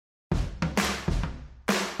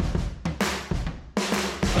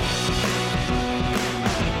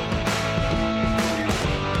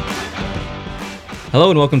Hello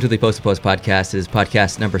and welcome to the Post to Post podcast. It is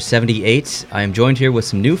podcast number 78. I am joined here with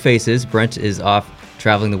some new faces. Brent is off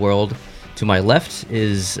traveling the world. To my left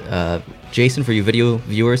is Jason. For you video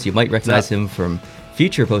viewers, you might recognize him from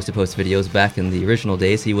future Post to Post videos back in the original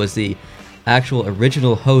days. He was the actual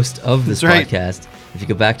original host of this podcast. If you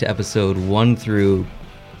go back to episode 1 through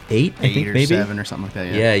 8, I think, or maybe 7 or something like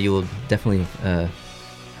that. Yeah, you will definitely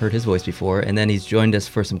heard his voice before. And then he's joined us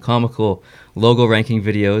for some comical logo ranking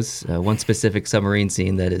videos. One specific submarine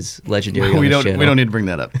scene that is legendary. We don't need to bring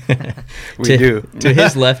that up. We do. To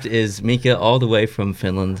his left is Mika, all the way from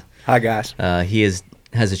Finland. Hi guys. He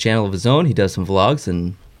has a channel of his own. He does some vlogs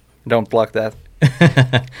and Don't block that.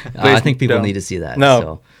 I think people don't. need to see that. No.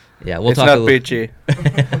 So, yeah, we'll It's talk. not PG.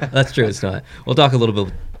 That's true. It's not. We'll talk a little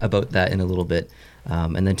bit about that in a little bit.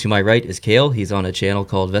 And then to my right is Kale. He's on a channel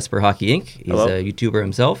called Vesper Hockey Inc. He's Hello. a YouTuber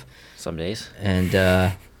himself. Some days. And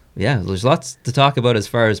yeah, there's lots to talk about as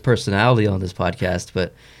far as personality on this podcast,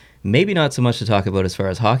 but maybe not so much to talk about as far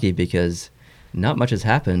as hockey because not much has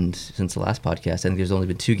happened since the last podcast. I think there's only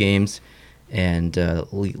been 2 games, and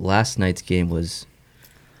last night's game was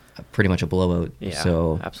pretty much a blowout. Yeah,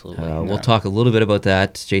 so absolutely. We'll talk a little bit about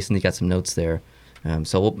that. Jason, you got some notes there.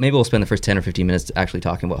 So maybe we'll spend the first 10 or 15 minutes actually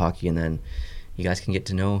talking about hockey, and then you guys can get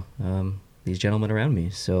to know these gentlemen around me.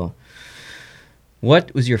 So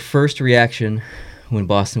what was your first reaction when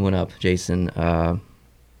Boston went up, Jason?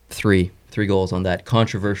 3 goals on that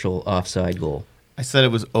controversial offside goal. I said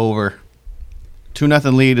it was over.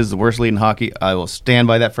 2-0 lead is the worst lead in hockey. I will stand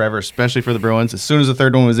by that forever, especially for the Bruins. As soon as the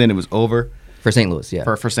third one was in, it was over. For St. Louis, yeah.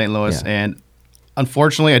 For St. Louis. Yeah. And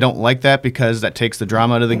unfortunately, I don't like that because that takes the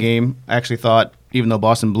drama out of the game. I actually thought, even though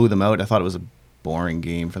Boston blew them out, I thought it was a boring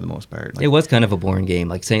game for the most part. It was kind of a boring game.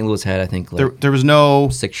 Like St. Louis had, I think, like There was no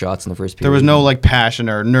 6 shots in the first period. There was no like passion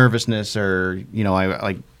or nervousness or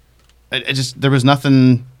there was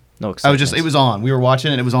nothing. No It excitement. was on. We were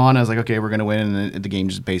watching and it was on. I was like, okay, we're gonna win, and the game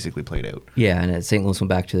just basically played out. Yeah, and St. Louis went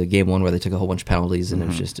back to game 1 where they took a whole bunch of penalties, and it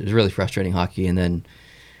was really frustrating hockey. And then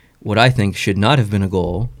what I think should not have been a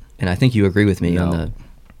goal, and I think you agree with me on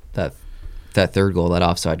that third goal, that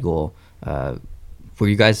offside goal. Were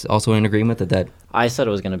you guys also in agreement that? I said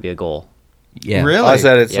it was going to be a goal. Yeah, Really? I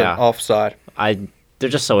said it's Yeah. an offside. They're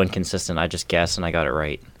just so inconsistent. I just guessed and I got it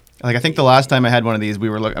right. Like I think the last time I had one of these, we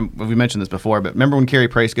mentioned this before, but remember when Carey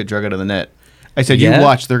Price got drug out of the net? I said, Yeah. "You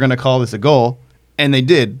watch, they're gonna call this a goal," and they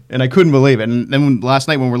did, and I couldn't believe it. And then last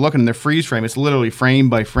night when we're looking in their freeze frame, it's literally frame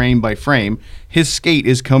by frame by frame. His skate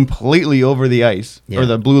is completely over the ice Yeah. or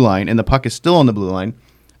the blue line, and the puck is still on the blue line.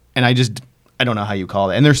 And I don't know how you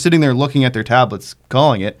call it. And they're sitting there looking at their tablets,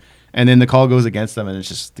 calling it, and then the call goes against them, and it's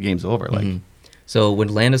just the game's over. Like. So when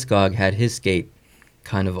Landeskog had his skate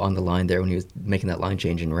kind of on the line there when he was making that line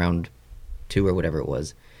change in round 2 or whatever it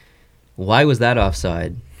was, why was that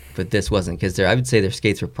offside, but this wasn't? Because I would say their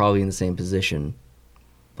skates were probably in the same position,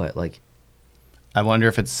 but like I wonder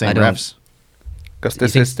if it's the I same don't- refs. Because you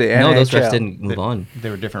this think- is the no, NHL. those refs didn't move on. They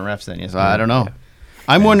were different refs then, yes. I don't know.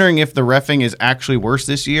 I'm wondering if the reffing is actually worse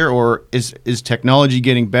this year, or is technology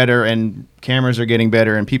getting better and cameras are getting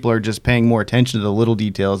better and people are just paying more attention to the little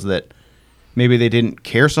details that maybe they didn't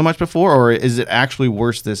care so much before, or is it actually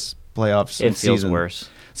worse this playoffs It feels season? worse.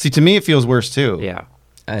 See, to me, it feels worse too. Yeah.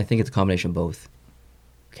 I think it's a combination of both.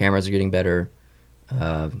 Cameras are getting better,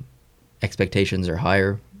 expectations are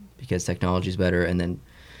higher because technology is better, and then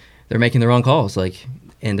they're making the wrong calls.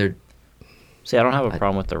 And they're See, I don't have a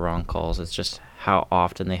problem with the wrong calls. It's just how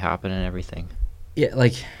often they happen and everything. yeah,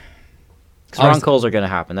 like Because wrong calls are going to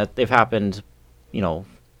happen. They've happened, in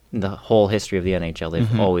the whole history of the NHL.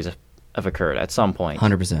 They've always have occurred at some point.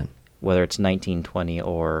 100%. Whether it's 1920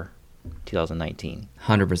 or 2019.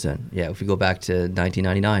 100%. Yeah, if we go back to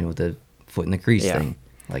 1999 with the foot in the crease Yeah. thing,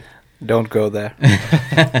 like Don't go there.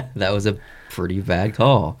 that was a pretty bad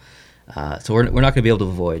call. So we're not going to be able to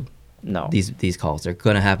avoid No. these calls. They're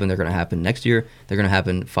going to happen. They're going to happen next year. They're going to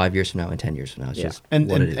happen 5 years from now and 10 years from now. It's Yeah. just And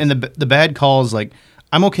what it is. and the bad calls, like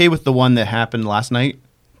I'm okay with the one that happened last night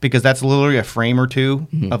because that's literally a frame or two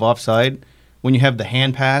of offside. When you have the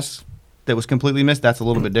hand pass that was completely missed, that's a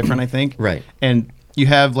little bit different, I think. Right. And you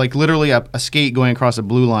have like literally a skate going across a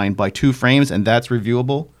blue line by 2 frames, and that's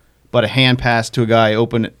reviewable. But a hand pass to a guy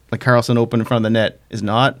open, like Carlson open in front of the net, is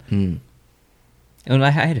not. And I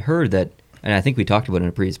had heard that, and I think we talked about it in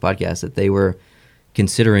a previous podcast, that they were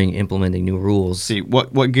considering implementing new rules. See,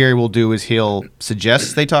 what Gary will do is he'll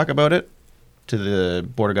suggest they talk about it to the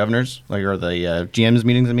Board of Governors, or the GM's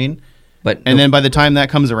meetings, I mean. And then by the time that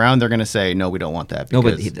comes around, they're going to say, no, we don't want that. No,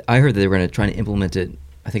 but because- I heard that they were going to try to implement it.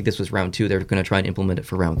 I think this was round 2. They were going to try and implement it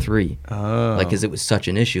for round 3. Oh. Like, because it was such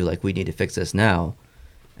an issue. Like, we need to fix this now.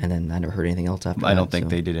 And then I never heard anything else after that. I don't think so.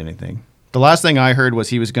 they did anything. The last thing I heard was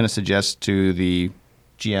he was going to suggest to the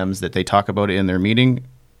GMs that they talk about it in their meeting,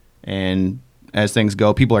 and as things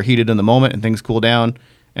go, people are heated in the moment and things cool down,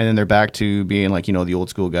 and then they're back to being like, the old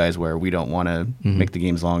school guys where we don't want to make the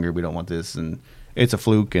games longer, we don't want this, and it's a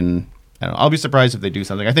fluke, and I don't know. I'll be surprised if they do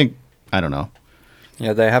something. I don't know.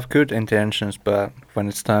 Yeah, they have good intentions, but when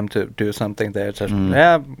it's time to do something, they're just,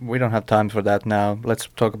 we don't have time for that now. Let's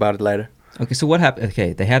talk about it later. Okay, so what happened?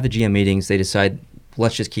 Okay, they have the GM meetings. They decide,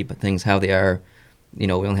 let's just keep things how they are. We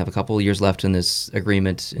only have a couple of years left in this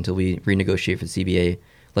agreement until we renegotiate for the CBA.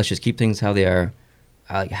 Let's just keep things how they are.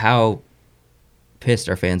 How pissed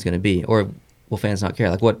are fans going to be? Or will fans not care?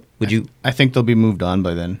 Like, what would you... I think they'll be moved on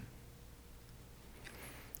by then.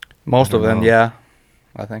 Most of them, know. yeah,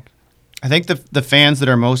 I think. I think the fans that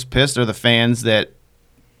are most pissed are the fans that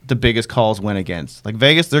the biggest calls went against. Like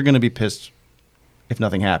Vegas, they're going to be pissed if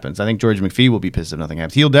nothing happens. I think George McPhee will be pissed if nothing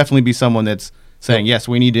happens. He'll definitely be someone that's saying, yes,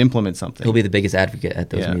 we need to implement something. He'll be the biggest advocate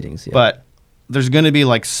at those meetings. Yeah. But there's going to be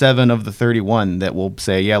like 7 of the 31 that will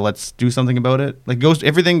say, yeah, let's do something about it. Like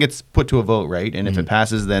everything gets put to a vote, right? And if it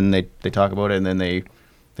passes, then they talk about it and then they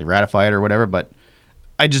ratify it or whatever. But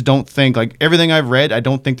I just don't think, like everything I've read, I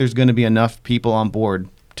don't think there's going to be enough people on board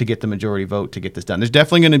to get the majority vote to get this done. There's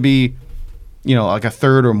definitely going to be, like a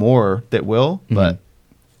third or more that will, but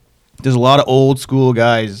there's a lot of old school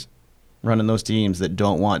guys running those teams that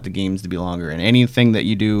don't want the games to be longer. And anything that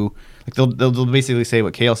you do, like they'll basically say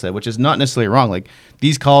what Kale said, which is not necessarily wrong. Like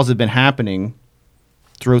these calls have been happening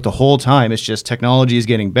throughout the whole time. It's just technology is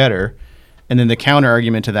getting better. And then the counter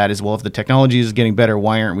argument to that is, well, if the technology is getting better,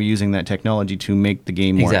 why aren't we using that technology to make the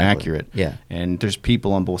game more accurate? Yeah. And there's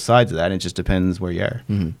people on both sides of that. And it just depends where you are.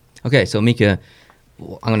 Mm-hmm. Okay, so Mika,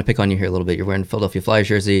 I'm going to pick on you here a little bit. You're wearing Philadelphia Flyers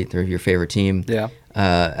jersey. They're your favorite team. Yeah.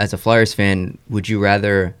 As a Flyers fan, would you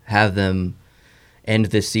rather have them end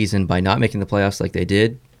this season by not making the playoffs like they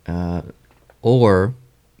did, or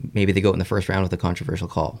maybe they go in the first round with a controversial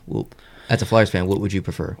call? Well, as a Flyers fan, what would you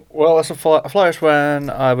prefer? Well, as a Flyers fan,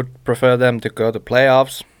 I would prefer them to go to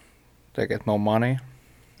playoffs. They get more money.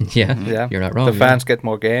 Yeah, you're not wrong. The fans get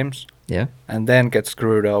more games. Yeah, and then get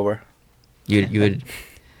screwed over.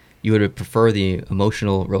 You would prefer the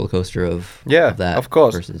emotional roller coaster of that, of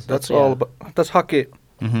course. Versus, that's hockey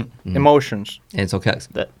emotions. And so that's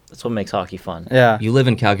what makes hockey fun. Yeah, you live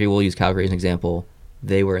in Calgary. We'll use Calgary as an example.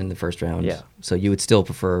 They were in the first round. Yeah, so you would still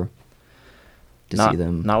prefer to see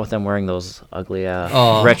them. Not with them wearing those ugly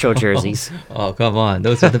retro jerseys. Oh, come on.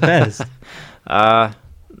 Those are the best.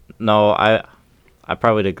 No, I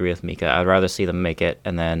probably would agree with Mika. I'd rather see them make it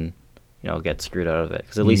and then, get screwed out of it.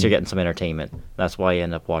 Because at least you're getting some entertainment. That's why you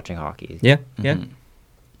end up watching hockey. Yeah, yeah.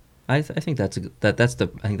 I think that's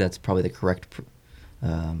probably the correct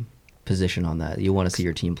position on that. You want to see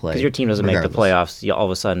your team play. Because your team doesn't make the playoffs. All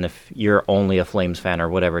of a sudden, if you're only a Flames fan or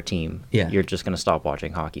whatever team, you're just going to stop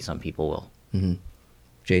watching hockey. Some people will. Mm-hmm.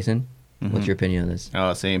 Jason, what's your opinion on this?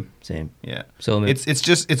 Oh, same. Yeah. So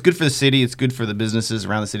it's good for the city. It's good for the businesses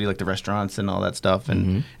around the city, like the restaurants and all that stuff.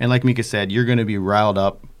 And like Mika said, you're going to be riled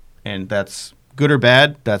up, and that's good or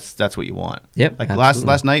bad. That's what you want. Yep. Like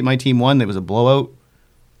last night, my team won. There was a blowout.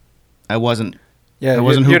 I wasn't. Yeah. I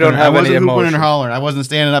wasn't you hooping, don't have I wasn't any hooping emotion. and hollering. I wasn't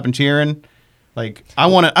standing up and cheering. Like I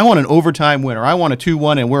want an overtime winner. I want a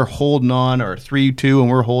 2-1 and we're holding on, or 3-2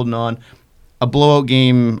 and we're holding on. A blowout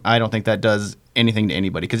game, I don't think that does anything to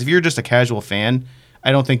anybody. Because if you're just a casual fan,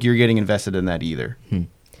 I don't think you're getting invested in that either.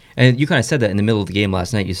 And you kind of said that in the middle of the game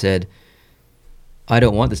last night. You said, I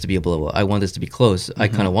don't want this to be a blowout. I want this to be close. I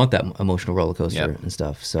kind of want that emotional roller coaster and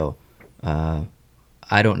stuff. So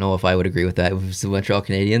I don't know if I would agree with that. If it was the Montreal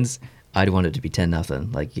Canadiens, I'd want it to be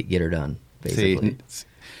 10-0. Like, get her done, basically. See,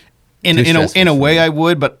 in a way I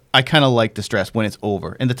would, but I kind of like the stress when it's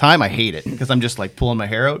over. In the time, I hate it because I'm just like pulling my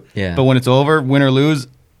hair out. Yeah. But when it's over, win or lose,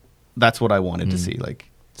 that's what I wanted to see. Like,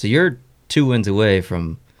 so you're 2 wins away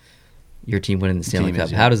from your team winning the Stanley Cup.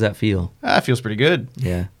 How does that feel? It feels pretty good.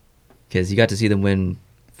 Yeah, because you got to see them win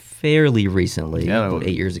fairly recently, 8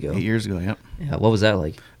 years ago. 8 years ago, yeah. Yeah, what was that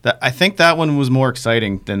like? I think that one was more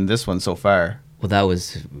exciting than this one so far. Well, that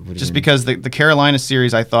was just because the Carolina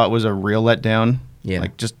series I thought was a real letdown. Yeah,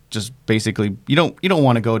 like just basically you don't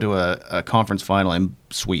want to go to a conference final and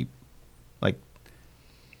sweep. Like,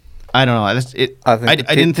 I don't know. I think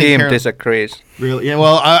I didn't think team disagrees. Really? Yeah.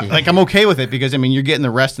 Well, I'm okay with it because you're getting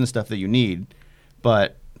the rest and stuff that you need,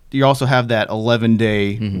 but you also have that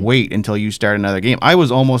 11-day wait until you start another game. I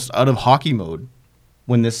was almost out of hockey mode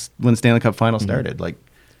when the Stanley Cup final started. Like,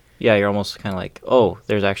 yeah, you're almost kind of like, oh,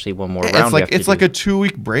 there's actually one more round. It's like a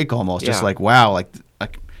 2-week break almost. Yeah. Just like, wow, like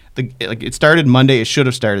it started Monday. It should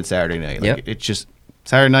have started Saturday night. Like, it's just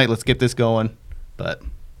Saturday night. Let's get this going. But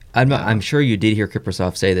I'm sure you did hear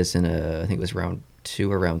Kriprasov say this in I think it was round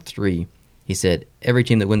 2 or round 3. He said every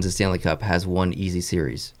team that wins the Stanley Cup has one easy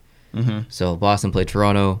series. Mm-hmm. So Boston played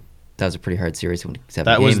Toronto. That was a pretty hard series. 7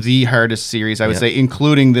 That games. was the hardest series, I would say,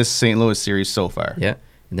 including this St. Louis series so far. Yeah.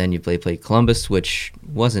 And then you played Columbus, which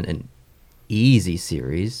wasn't an easy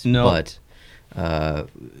series. No. But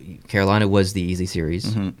Carolina was the easy series.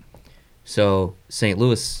 Mm-hmm. So St.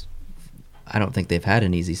 Louis, I don't think they've had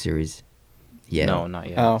an easy series yet. No, not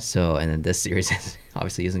yet. Oh. So, and then this series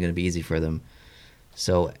obviously isn't going to be easy for them.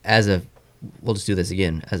 So, we'll just do this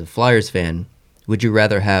again. As a Flyers fan, would you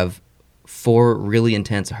rather have 4 really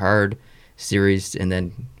intense, hard series and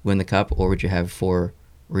then win the cup, or would you have 4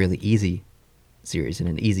 really easy series and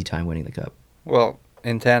an easy time winning the cup? Well,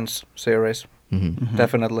 intense series, Mm-hmm.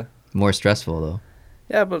 definitely. More stressful, though.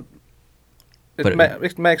 Yeah, but But-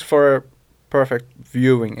 it makes for a perfect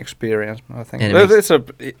viewing experience, I think. And it But makes- it's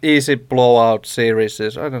a easy blowout series.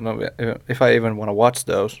 I don't know if I even want to watch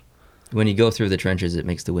those. When you go through the trenches, it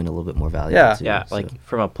makes the win a little bit more valuable. Yeah. too, Yeah, so. like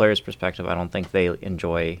from a player's perspective, I don't think they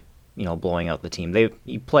enjoy, blowing out the team.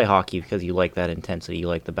 You play hockey because you like that intensity, you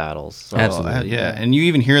like the battles. So, Absolutely. Yeah, and you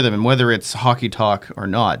even hear them, and whether it's hockey talk or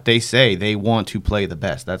not, they say they want to play the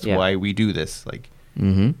best. That's Yeah. why we do this. Like,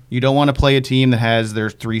 Mm-hmm. you don't want to play a team that has their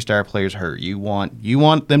 3-star players hurt. You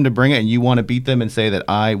want them to bring it, and you want to beat them and say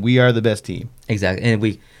that we are the best team. Exactly. And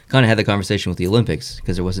we kind of had the conversation with the Olympics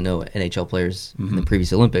because there wasn't no NHL players in the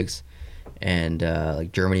previous Olympics. And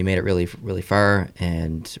like Germany made it really, really far,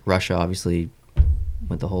 and Russia obviously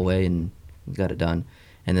went the whole way and got it done.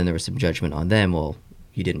 And then there was some judgment on them. Well,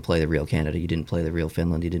 you didn't play the real Canada, you didn't play the real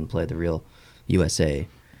Finland, you didn't play the real USA.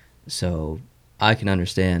 So I can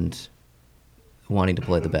understand wanting to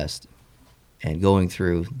play the best and going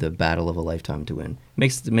through the battle of a lifetime to win.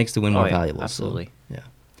 Makes the win more yeah, valuable. absolutely. So,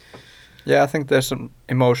 yeah. Yeah, I think there's some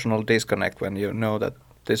emotional disconnect when you know that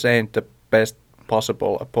this ain't the best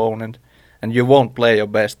possible opponent, and you won't play your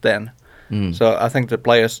best then. Mm. So I think the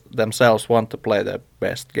players themselves want to play their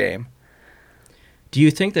best game. Do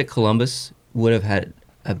you think that Columbus would have had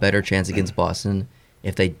a better chance against Boston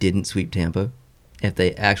if they didn't sweep Tampa? If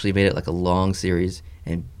they actually made it like a long series?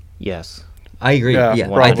 And Yes. I agree. Yeah, Yeah,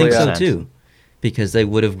 I probably, think so yeah. too. Because they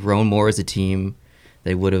would have grown more as a team.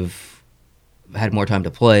 They would have had more time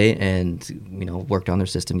to play and, worked on their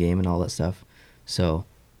system game and all that stuff. So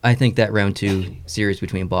I think that round 2 series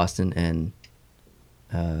between Boston and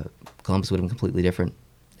Columbus would have been completely different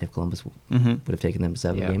if Columbus would have taken them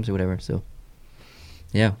 7 Yeah. games or whatever. So,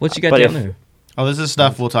 yeah. What you got But down if- there? Oh, this is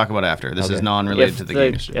stuff we'll talk about after. This is Okay. non-related to the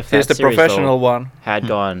game. If He's that the series, professional though, one. had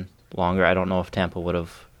gone longer, I don't know if Tampa would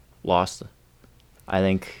have lost. I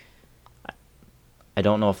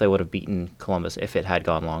don't know if they would have beaten Columbus if it had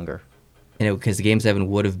gone longer. And because the Game 7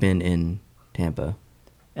 would have been in Tampa.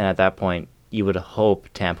 And at that point, you would hope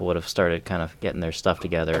Tampa would have started kind of getting their stuff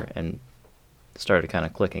together and started kind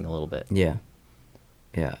of clicking a little bit. Yeah.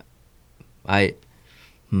 Yeah. I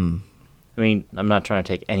mean, I'm not trying to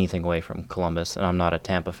take anything away from Columbus, and I'm not a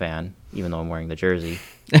Tampa fan, even though I'm wearing the jersey.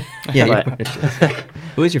 Yeah. But-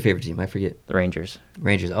 Who is your favorite team? I forget. The Rangers.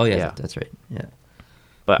 Rangers. Oh, yeah, Yeah. that's right. Yeah.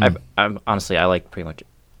 But I'm honestly, I like pretty much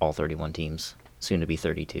all 31 teams, soon to be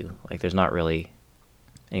 32. Like, there's not really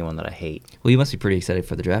anyone that I hate. Well, you must be pretty excited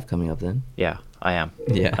for the draft coming up then. Yeah, I am.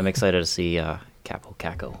 Yeah. I'm excited to see Capo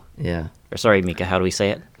Caco. Yeah. Or sorry, Mika, how do we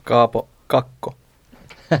say it? Kaapo Kakko.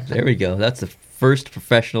 There we go. That's the first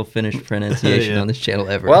professional Finnish pronunciation Yeah. on this channel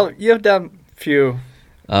ever. Well, you've done few.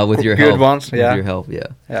 with your good help. ones, yeah. With your help, yeah.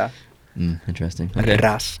 Yeah. Interesting. Okay.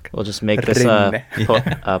 Rask. We'll just make this Rinne.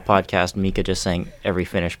 podcast Mika just saying every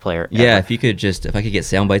Finnish player. Yeah, ever. if I could get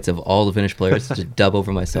sound bites of all the Finnish players, just dub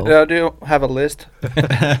over myself. Do you have a list?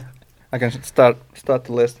 I can start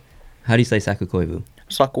the list. How do you say Saku Koivu?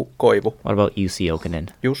 Saku Koivu, What about Jussi Jokinen?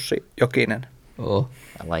 Jussi Jokinen, Oh,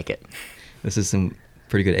 I like it. this is some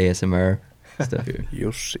pretty good ASMR stuff here.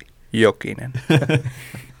 Jussi Jokinen.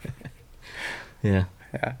 Yeah.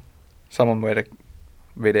 Yeah. Someone made a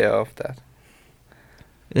video of that.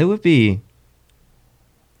 It would be.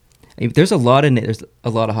 There's a lot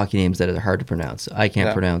of hockey names that are hard to pronounce. I can't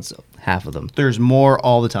Yeah. pronounce half of them. There's more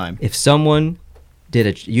all the time. If someone did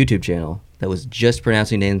a YouTube channel that was just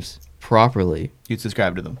pronouncing names properly, You'd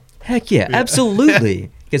subscribe to them. heck yeah, absolutely.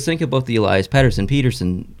 Because think about the Elias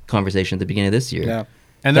Peterson conversation at the beginning of this year. Yeah.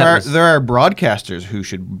 And That there was- are broadcasters who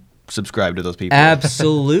should subscribe to those people.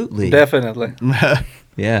 Absolutely. Definitely.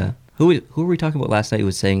 Yeah. Who were we talking about last night who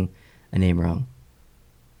was saying a name wrong?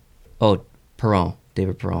 Oh, Perron.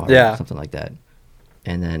 David Perron. Or Yeah. something like that.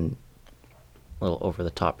 And then A little over the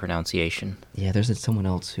top pronunciation. Yeah, there's someone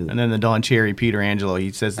else who. And then the Don Cherry, Peter Angelo,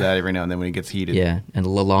 he says that every now and then when he gets heated. Yeah, and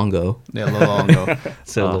Luongo. Yeah, Luongo.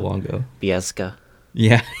 So Luongo. Biesca.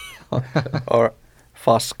 Yeah. Or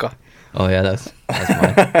Faska. Oh yeah, that's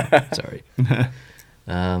mine. Sorry.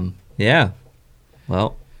 Yeah.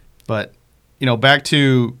 Well, But back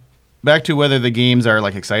to whether the games are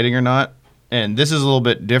like exciting or not. And this is a little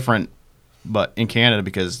bit different, but in Canada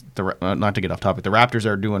because not to get off topic, the Raptors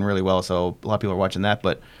are doing really well, so a lot of people are watching that.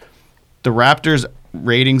 But the Raptors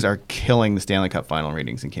ratings are killing the Stanley Cup final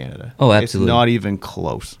ratings in Canada. Oh, absolutely. It's not even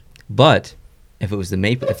close. but if it was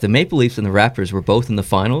if the Maple Leafs and the Raptors were both in the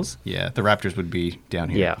finals, Yeah, the Raptors would be down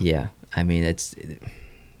here. Yeah. yeah, I mean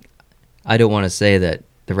I don't want to say that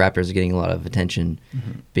the Raptors are getting a lot of attention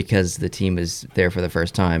because the team is there for the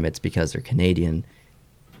first time. It's because they're Canadian.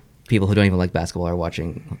 People who don't even like basketball are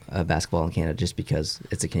watching basketball in Canada just because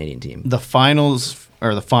it's a Canadian team. The finals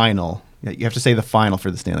or the final. Yeah, you have to say the final for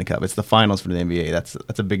the Stanley Cup. It's the finals for the NBA. That's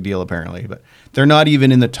a big deal apparently, but they're not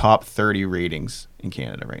even in the top 30 ratings in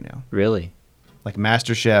Canada right now. Really? Like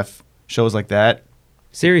MasterChef, shows like that,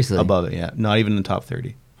 Seriously. above it, yeah. Not even in the top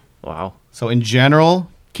 30. Wow. So in general,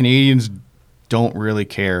 Canadians don't really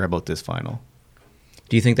care about this final.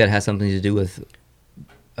 Do you think that has something to do with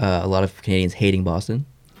a lot of Canadians hating Boston?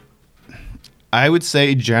 I would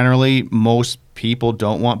say generally most people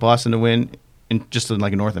don't want Boston to win in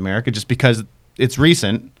North America just because it's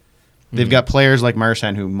recent. They've got players like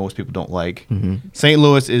Marchand who most people don't like. St.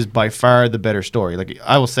 Louis is by far the better story. Like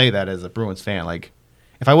I will say that as a Bruins fan. Like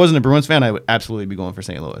if I wasn't a Bruins fan, I would absolutely be going for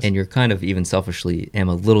St. Louis. And you're kind of even selfishly am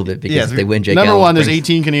a little bit because Yeah, if they win Jake number Allen, one, there's brings-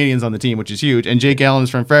 18 Canadians on the team, which is huge, and Jake Allen is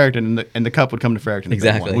from Fredericton, and the cup would come to Fredericton, if they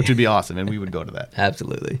Exactly. won, which would be awesome, and we would go to that.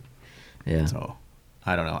 Absolutely. Yeah. So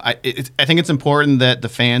I don't know. I think it's important that the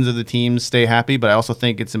fans of the teams stay happy, but I also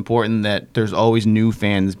think it's important that there's always new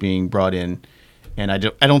fans being brought in, and I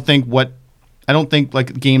don't think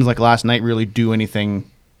like games like last night really do anything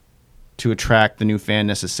to attract the new fan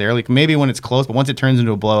necessarily. Maybe when it's close, but once it turns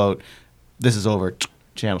into a blowout, this is over.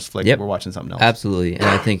 Channels flick. Yep. We're watching something else. Absolutely. And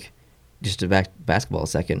I think, just to back basketball a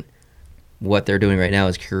second, what they're doing right now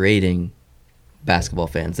is curating basketball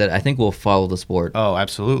fans that I think will follow the sport. Oh,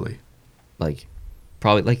 absolutely. Like,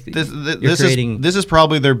 probably, like, This is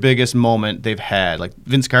probably their biggest moment they've had. Like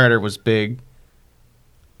Vince Carter was big.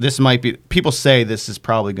 This might be. People say this is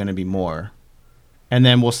probably going to be more, and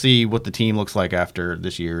then we'll see what the team looks like after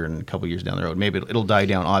this year and a couple years down the road. Maybe it'll die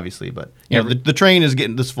down, obviously, but the train is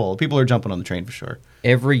getting this full. People are jumping on the train for sure.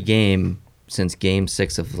 every game since Game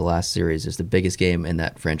 6 of the last series is the biggest game in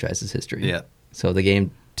that franchise's history. Yeah. So the game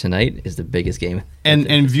tonight is the biggest game.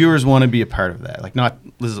 And viewers want to be a part of that. Like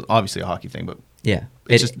this is obviously a hockey thing, but Yeah.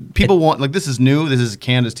 it's just people want, like, this is new. This is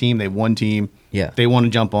Canada's team. They won team. Yeah. They want to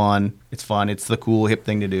jump on. It's fun. It's the cool hip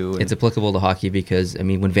thing to do. And It's applicable to hockey because, I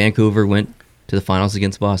mean, when Vancouver went to the finals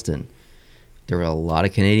against Boston, there were a lot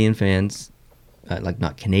of Canadian fans, like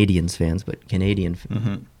not Canadians fans, but Canadian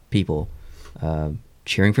people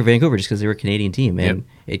cheering for Vancouver just because they were a Canadian team. And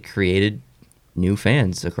it created new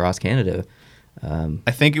fans across Canada.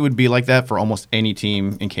 I think it would be like that for almost any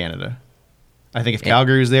team in Canada. I think if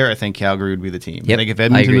Calgary was there, I think Calgary would be the team. Yep, I think if I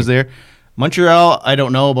Edmonton agree. was there, Montreal, I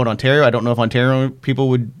don't know about Ontario. I don't know if Ontario people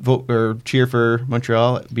would vote or cheer for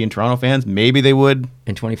Montreal, being Toronto fans. Maybe they would.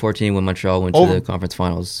 In 2014, when Montreal went Over- to the conference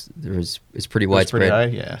finals, it's pretty It was widespread pretty high,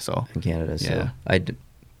 yeah. So in Canada. So Yeah.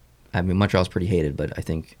 I mean, Montreal's pretty hated, but I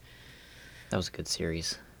think That was a good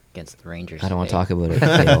series against the Rangers. I don't want to today. talk about it.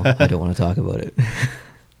 Dale. I don't want to talk about it.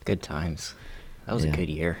 Good times. That was Yeah. a good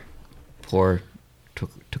year. Poor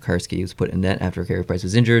Tokarski was put in net after Carey Price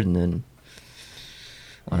was injured, and then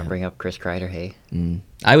Want to bring up Chris Kreider? Hey,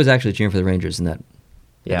 I was actually cheering for the Rangers in that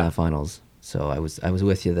Yeah. finals. So I was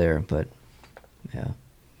with you there, but yeah,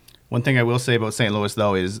 one thing I will say about St. Louis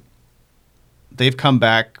though is they've come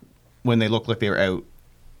back when they look like they were out,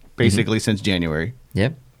 basically since January.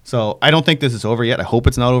 yep. So I don't think this is over yet. I hope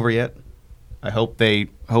it's not over yet. I hope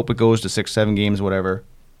it goes to 6-7 games, whatever.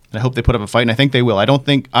 And I hope they put up a fight, and I think they will. I don't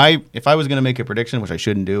think if I was going to make a prediction, which I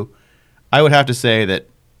shouldn't do, I would have to say that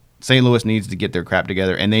St. Louis needs to get their crap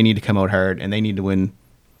together, and they need to come out hard, and they need to win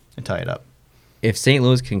and tie it up. If St.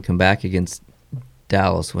 Louis can come back against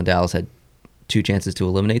Dallas when Dallas had 2 chances to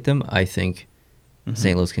eliminate them, I think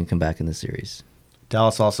St. Louis can come back in the series.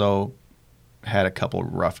 Dallas also had a couple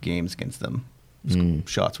rough games against them,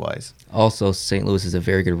 shots wise. Also, St. Louis is a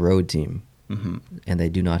very good road team, and they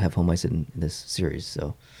do not have home ice in this series.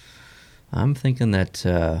 So I'm thinking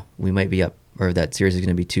that we might be up, or that series is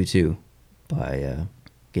going to be 2-2 by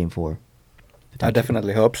Game 4. I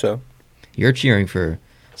definitely hope so. You're cheering for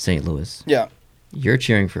St. Louis. Yeah. You're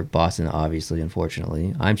cheering for Boston, obviously,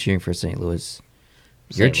 unfortunately. I'm cheering for St. Louis.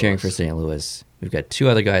 You're St. cheering Louis. for St. Louis. We've got two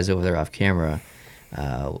other guys over there off camera,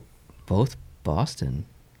 both Boston.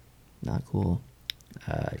 Not cool.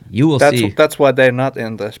 You will see. That's why they're not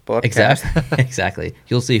in this podcast. Exactly. Exactly.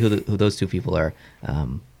 You'll see who those two people are.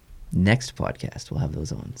 Next podcast, we'll have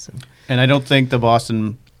those on. So. And I don't think the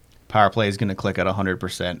Boston power play is going to click at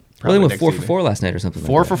 100%. Well, they went 4 for 4 last night or something.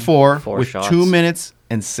 4 like for that. 4 4 with shots. 2 minutes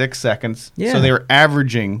and 6 seconds. Yeah. So they were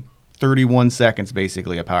averaging 31 seconds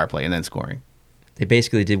basically a power play and then scoring. They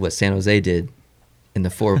basically did what San Jose did in the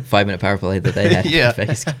 5-minute power play that they had Yeah. in the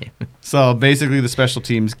Vegas game. So basically the special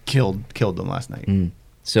teams killed them last night.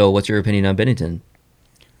 So, what's your opinion on Bennington?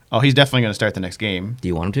 Oh, he's definitely going to start the next game. Do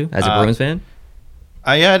you want him to, as a Bruins fan?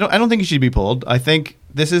 I don't think he should be pulled. I think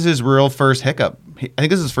this is his real first hiccup. I think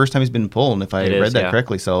this is his first time he's been pulled, if I It read is, that yeah.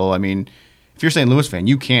 correctly. So, I mean, if you're a St. Louis fan,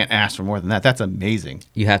 you can't ask for more than that. That's amazing.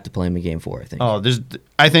 You have to play him in Game 4, I think. Oh,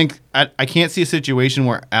 I can't see a situation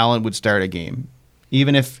where Allen would start a game.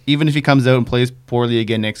 Even if he comes out and plays poorly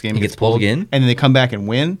again next game, He gets pulled again? and then they come back and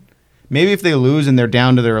win. Maybe if they lose and they're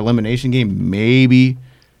down to their elimination game, maybe.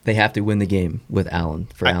 They have to win the game with Allen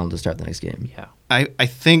for Allen to start the next game. Yeah. I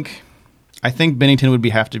think Bennington would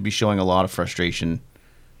have to be showing a lot of frustration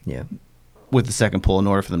Yeah. with the second pull in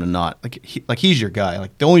order for them to not he's your guy.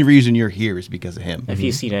 Like the only reason you're here is because of him. If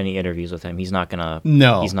you've seen any interviews with him, he's not gonna.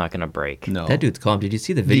 No. He's not gonna break. No, That dude's calm. Did you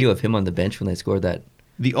see the video of him on the bench when they scored that?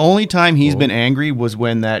 the only time he's Goal. been angry was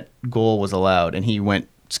when that goal was allowed and he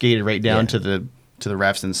skated right down Yeah. to the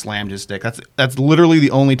refs and slammed his stick. That's literally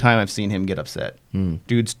the only time I've seen him get upset.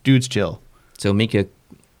 Dude's chill. So, Mika,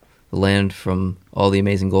 the land from all the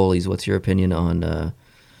amazing goalies, what's your opinion on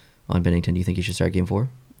Bennington? Do you think he should start Game 4?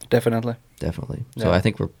 Definitely. Definitely. So, Yeah. I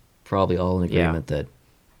think we're probably all in Yeah. agreement that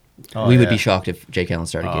Oh, we would yeah. be shocked if Jake Allen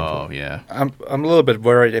started Game 4. Oh yeah. I'm a little bit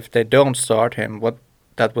worried if they don't start him, what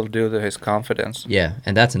that will do to his confidence. Yeah,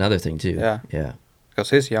 and that's another thing, too. Yeah. Yeah.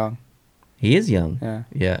 Because he's young. He is young. Yeah.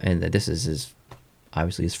 Yeah, and this is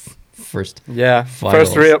obviously his first. Yeah.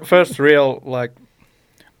 Finals. First real like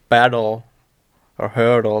battle or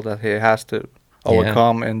hurdle that he has to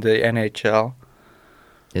overcome in the NHL.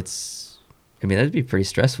 That'd be pretty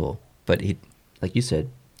stressful. But he, like you said,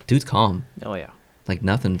 dude's calm. Oh yeah. Like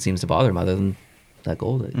nothing seems to bother him other than that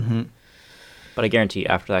goal. But I guarantee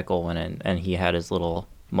after that goal went in and he had his little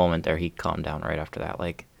moment there, he calmed down right after that.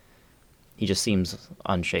 Like he just seems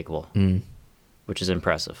unshakable, which is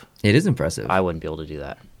impressive. It is impressive. I wouldn't be able to do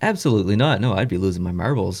that. Absolutely not. No, I'd be losing my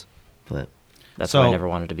marbles. But That's why I So- never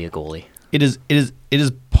wanted to be a goalie. It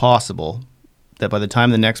is possible that by the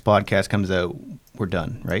time the next podcast comes out, we're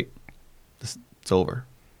done. Right? It's over.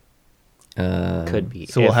 Could be.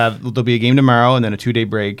 So If- there'll be a game tomorrow and then a 2-day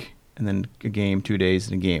break and then a game, 2 days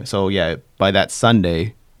and a game. So yeah, by that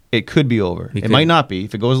Sunday, it could be over. We It could- might not be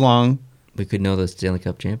if it goes long. we could know the Stanley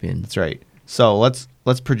Cup champion. That's right. So let's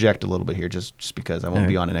project a little bit here, just because I won't All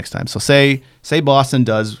be right. on it next time. So say Boston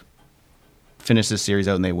does finish this series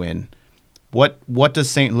out and they win. What does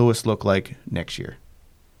St. Louis look like next year?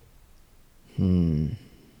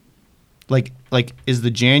 Like is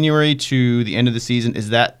the January to the end of the season, is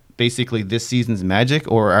that basically this season's magic,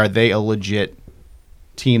 or are they a legit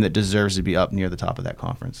team that deserves to be up near the top of that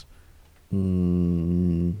conference?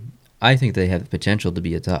 I think they have the potential to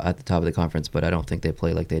be at the top of the conference, but I don't think they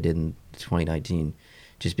play like they did in 2019,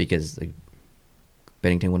 just because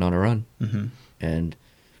Bennington went on a run, and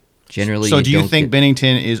generally. So do you don't think get-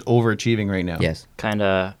 Bennington is overachieving right now? Yes, Kind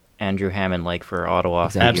of Andrew Hammond like for Ottawa. a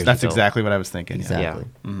few Exactly. years That's ago. exactly what I was thinking. yeah. exactly.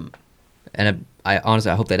 And I honestly,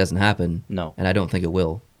 I hope that doesn't happen. No. and I don't think it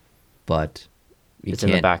will, but you It's in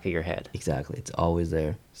the can't- back of your head. Exactly, it's always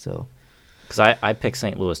there. So Because I picked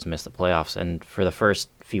St. Louis to miss the playoffs, and for the first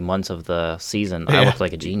few months of the season, I Yeah. looked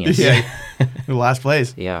like a genius. Yeah. The last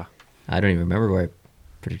place. Yeah. I don't even remember where I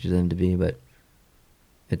predicted them to be, but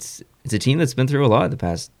it's a team that's been through a lot the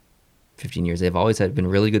past 15 years. They've always been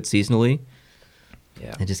really good seasonally.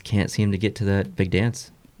 Yeah. I just can't seem to get to that big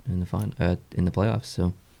dance in the playoffs.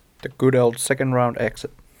 So The good old second round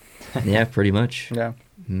exit. yeah, pretty much. Yeah.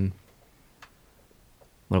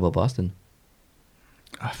 What about Boston?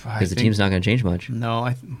 I Because the think- team's not going to change much. No,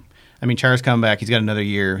 I mean, Chara's coming back. He's got another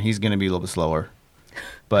year. He's going to be a little bit slower.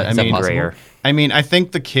 But Is that possible? Grayer. I mean, I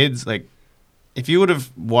think the kids, like, if you would have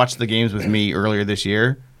watched the games with me earlier this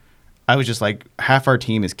year, I was just like, half our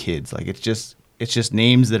team is kids. Like, it's just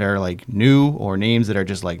names that are like new or names that are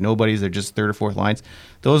just like nobodies. They're just third or fourth lines.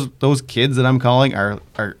 Those kids that I'm calling are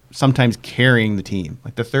sometimes carrying the team.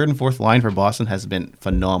 Like the third and fourth line for Boston has been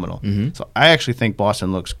phenomenal. So I actually think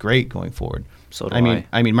Boston looks great going forward. So do I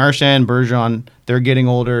mean, Marchand, Bergeron, they're getting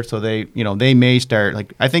older, so they may start.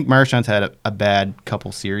 Like I think Marchand's had a bad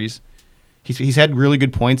couple series. he's had really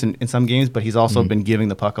good points in some games, but he's also been giving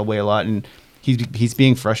the puck away a lot, and he's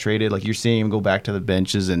being frustrated. Like you're seeing him go back to the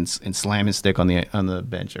benches and slam his stick on the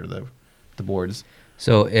bench or the boards.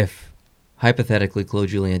 So if hypothetically Claude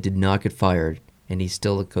Julien did not get fired and he's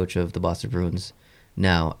still the coach of the Boston Bruins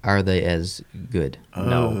now, are they as good?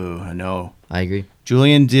 No. I agree.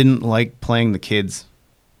 Julien didn't like playing the kids.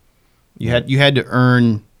 You had to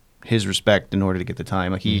earn his respect in order to get the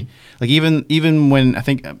time. Like even when I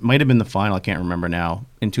think it might have been the final, I can't remember now,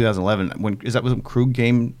 in 2011. Was a Krug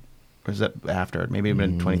game, or was that after? Maybe it had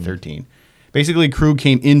been 2013. Basically, Krug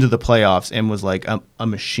came into the playoffs and was like a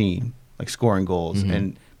machine, like scoring goals,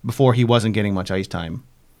 and before he wasn't getting much ice time.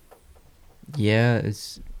 Yeah,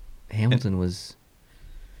 Hamilton was.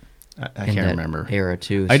 I can't remember era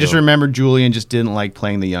too. I just remember Julien just didn't like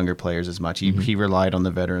playing the younger players as much. He relied on the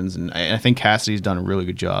veterans, and I think Cassidy's done a really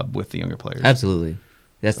good job with the younger players. Absolutely,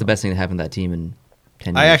 that's the best thing that happened to that team in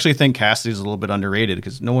 10 years. I actually think Cassidy's a little bit underrated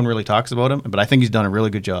because no one really talks about him, but I think he's done a really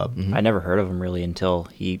good job. I never heard of him really until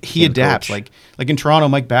he adapts. Coach. Like in Toronto,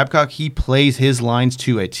 Mike Babcock, he plays his lines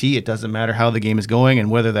to a T. It doesn't matter how the game is going and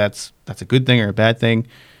whether that's a good thing or a bad thing.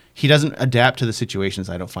 He doesn't adapt to the situations,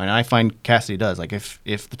 I don't find. I find Cassidy does. Like if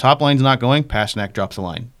the top line's not going, Pasternak drops a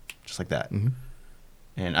line, just like that. And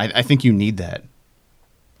I think you need that.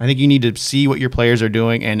 I think you need to see what your players are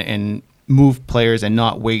doing and move players and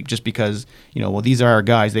not wait just because, these are our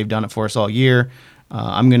guys. They've done it for us all year.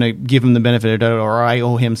 I'm going to give him the benefit of the doubt, or I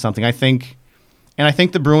owe him something. I think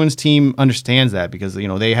the Bruins team understands that because,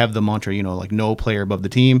 they have the mantra, like no player above the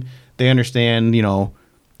team. They understand,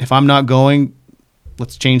 if I'm not going,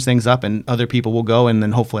 let's change things up and other people will go, and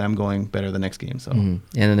then hopefully I'm going better the next game. So And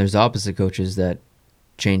then there's opposite coaches that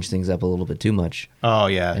change things up a little bit too much. Oh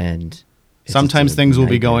yeah. And sometimes things will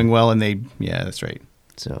be going well and that's right.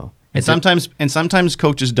 So and sometimes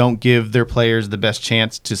coaches don't give their players the best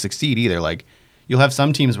chance to succeed either. Like you'll have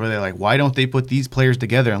some teams where they're like, why don't they put these players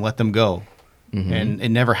together and let them go? And it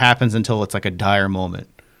never happens until it's like a dire moment.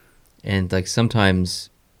 And like sometimes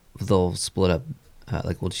they'll split up,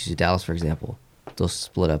 like we'll just use Dallas for example. They'll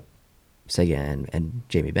split up Seguin and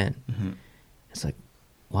Jamie Benn. It's like,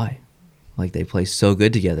 why? Like they play so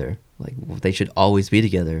good together. Like they should always be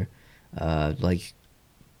together. Like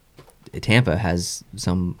Tampa has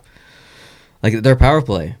some, like their power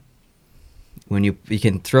play. When you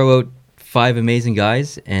can throw out 5 amazing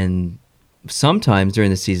guys, and sometimes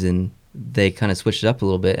during the season they kind of switch it up a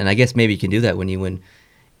little bit. And I guess maybe you can do that when you win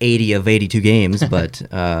 80 of 82 games. But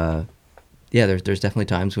yeah, there's definitely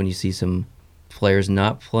times when you see some players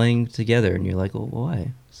not playing together and you're like, well,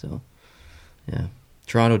 why? So yeah,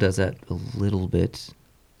 Toronto does that a little bit.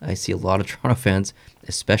 I see a lot of Toronto fans,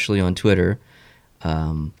 especially on Twitter,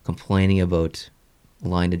 complaining about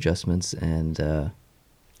line adjustments and a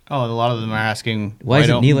lot of them are asking why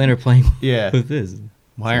isn't Nylander playing with this?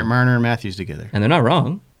 Why aren't Marner and Matthews together? And they're not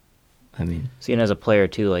wrong. I mean, seeing as a player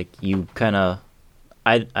too, like you kind of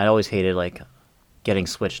I always hated like getting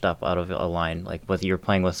switched up out of a line, like whether you're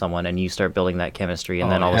playing with someone and you start building that chemistry,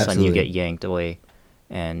 and then all of a sudden you get yanked away,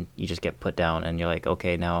 and you just get put down, and you're like,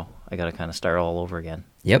 okay, now I got to kind of start all over again.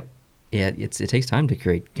 Yep. Yeah, it takes time to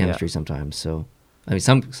create chemistry sometimes. So, I mean,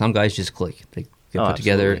 some guys just click. They get put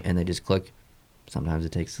together and they just click. Sometimes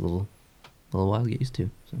it takes a little while to get used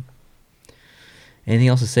to. So, anything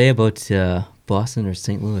else to say about Boston or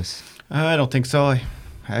St. Louis? I don't think so. I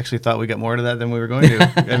actually thought we got more to that than we were going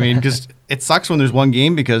to. I mean, because it sucks when there's one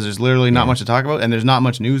game because there's literally not much to talk about and there's not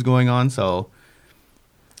much news going on. So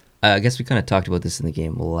I guess we kind of talked about this in the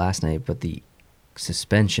game last night, but the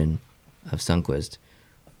suspension of Sundqvist,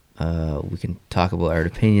 we can talk about our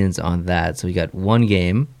opinions on that. So we got one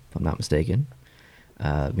game, if I'm not mistaken.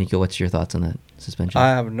 Mikko, what's your thoughts on that suspension? I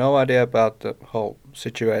have no idea about the whole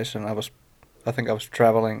situation. I think I was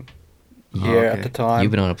traveling here at the time.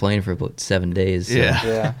 You've been on a plane for about 7 days. So.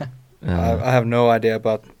 Yeah. I have no idea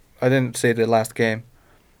about. I didn't see the last game,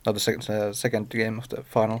 or the second game of the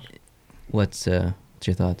finals. What's your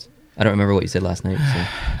thoughts? I don't remember what you said last night. So.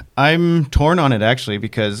 I'm torn on it actually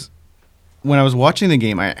because when I was watching the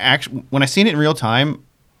game, when I seen it in real time,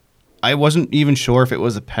 I wasn't even sure if it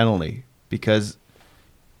was a penalty because,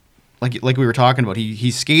 like we were talking about,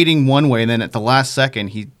 he's skating one way and then at the last second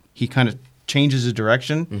he kind of changes his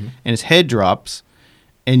direction and his head drops,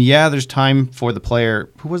 and there's time for the player.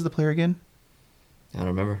 Who was the player again? I don't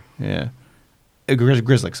remember. Yeah,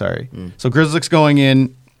 Grzelcyk. Sorry. So Grzelcyk's going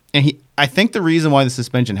in, and I think the reason why the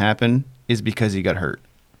suspension happened is because he got hurt.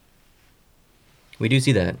 We do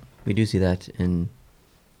see that. In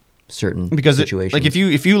certain situations. Like if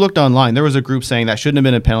you looked online, there was a group saying that shouldn't have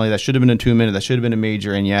been a penalty, that should have been a 2-minute, that should have been a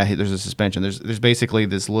major, and there's a suspension. There's basically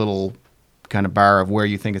this little kind of bar of where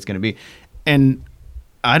you think it's going to be. and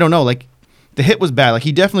I don't know, like the hit was bad. Like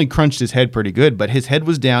he definitely crunched his head pretty good, but his head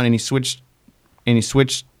was down and he switched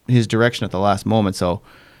his direction at the last moment. So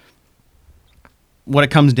what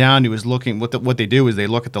it comes down to is looking what they do is they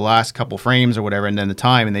look at the last couple frames or whatever, and then the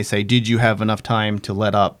time, and they say, did you have enough time to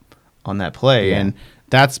let up on that play? Yeah. And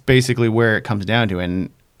that's basically where it comes down to. And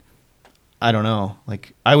I don't know.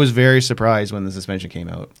 Like I was very surprised when the suspension came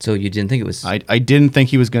out. So you didn't think it was? I didn't think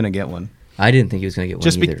he was going to get one. I didn't think he was going to get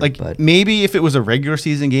one either. But Maybe if it was a regular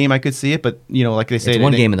season game, I could see it. But like they say, it's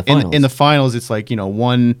one game in the finals. In the finals, it's like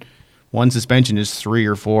one suspension is 3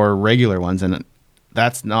 or 4 regular ones, and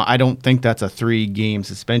that's not. I don't think that's a 3-game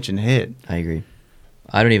suspension hit. I agree.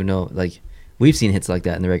 I don't even know. Like we've seen hits like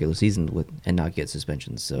that in the regular season and not get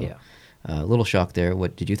suspensions. So Yeah. A little shock there.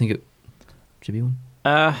 What did you think it should be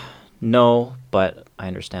one? No, but I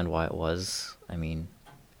understand why it was. I mean,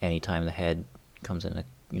 anytime the head comes in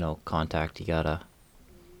contact, you gotta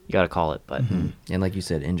call it. But And like you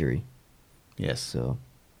said, injury. Yes. So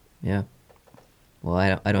yeah. Well, I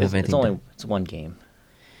don't have anything. It's one game.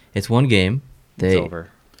 It's one game. It's over.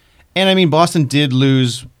 And I mean, Boston did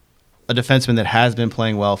lose a defenseman that has been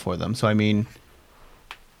playing well for them. So I mean,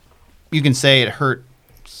 you can say it hurt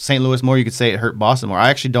St. Louis more. You could say it hurt Boston more. I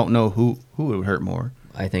actually don't know who it would hurt more.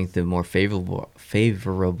 I think the more favorable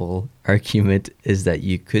argument is that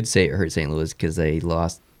you could say it hurt St. Louis because they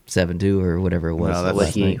lost 7-2 or whatever it was. Well,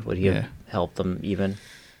 Would he have helped them even?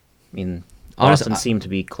 I mean, Honestly, Boston seemed to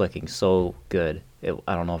be clicking so good.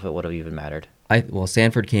 I don't know if it would have even mattered.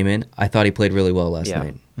 Sanford came in. I thought he played really well last Yeah.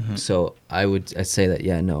 night. So I'd say that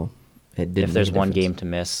no, it didn't. If there's make a one difference. game to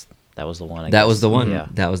miss, that was the one. That was the one. Yeah.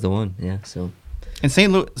 That was the one. Yeah. So And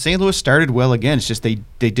St. Louis started well again. It's just they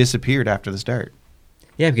disappeared after the start.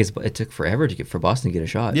 yeah, because it took forever for Boston to get a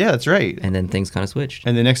shot. Yeah, that's right. And then things kind of switched.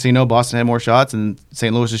 And the next thing you know, Boston had more shots, and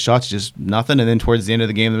St. Louis's shots just nothing. And then towards the end of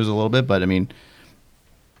the game, there was a little bit. But I mean,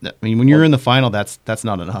 when you're in the final, that's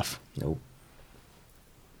not enough. Nope.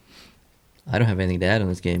 I don't have anything to add on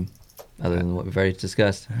this game, other than what we've already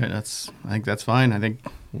discussed. All right, I think that's fine.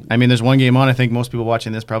 I mean, there's one game on. I think most people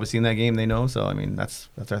watching this probably seen that game. They know. So I mean, that's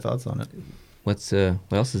our thoughts on it. What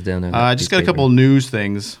else is down there? I just got a couple news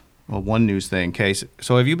things. Well, one news thing. Okay,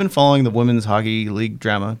 so have you been following the Women's Hockey League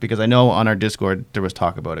drama? Because I know on our Discord there was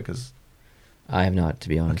talk about it. I have not, to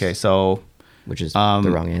be honest. Okay, so which is the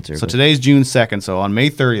wrong answer. So but today's June 2nd. So on May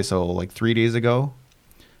 30th, so like 3 days ago,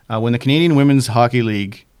 when the Canadian Women's Hockey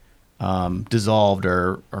League dissolved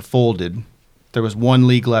or folded, there was one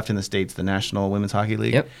league left in the States, the National Women's Hockey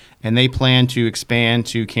League. Yep. And they plan to expand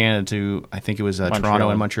to Canada to, I think it was Toronto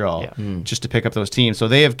and Montreal, Yeah. just to pick up those teams. So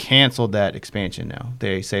they have canceled that expansion now.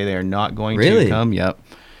 They say they are not going Really? to come. Yep.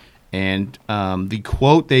 And the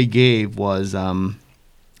quote they gave was,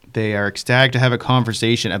 they are ecstatic to have a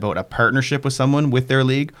conversation about a partnership with someone with their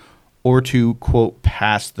league, or to, quote,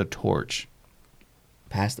 pass the torch.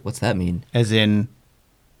 what's that mean? As in,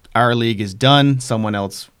 our league is done, someone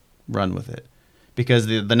else run with it. Because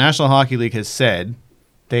the National Hockey League has said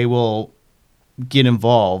they will get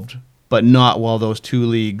involved, but not while those two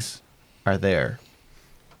leagues are there.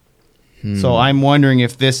 So I'm wondering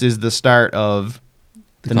if this is the start of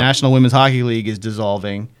the National Women's Hockey League is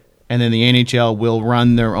dissolving, and then the NHL will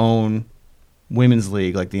run their own women's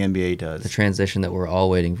league like the NBA does. The transition that we're all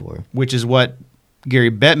waiting for. Which is what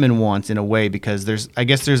Gary Bettman wants in a way, because there's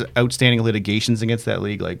outstanding litigations against that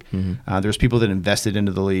league. Like there's people that invested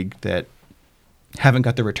into the league that haven't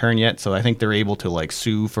got the return yet, so I think they're able to like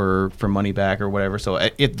sue for money back or whatever. So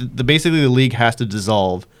basically the league has to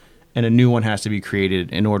dissolve and a new one has to be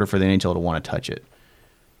created in order for the NHL to want to touch it.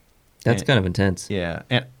 That's kind of intense. Yeah,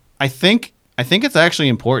 and I think it's actually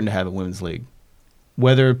important to have a women's league,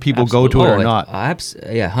 whether people go to it or not.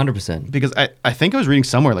 Yeah, 100%. Because I think I was reading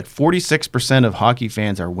somewhere like 46% of hockey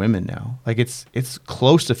fans are women now. Like it's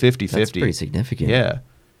close to 50-50. That's pretty significant. Yeah.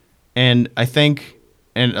 And I think,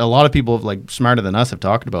 and a lot of people like smarter than us have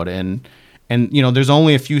talked about it, and there's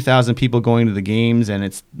only a few thousand people going to the games,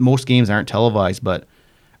 and most games aren't televised, but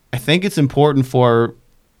I think it's important for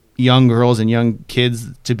young girls and young kids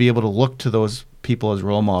to be able to look to those people as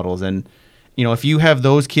role models. And if you have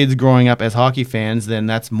those kids growing up as hockey fans, then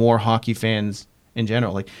that's more hockey fans in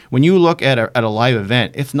general. Like when you look at a live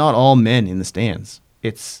event, it's not all men in the stands.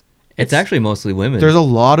 It's actually mostly women. There's a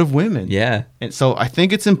lot of women. Yeah. And so I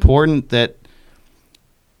think it's important that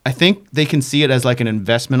I think they can see it as like an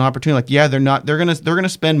investment opportunity. Like, yeah, they're gonna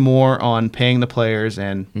spend more on paying the players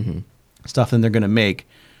and stuff than they're gonna make,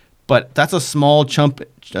 but that's a small chunk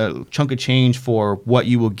of change for what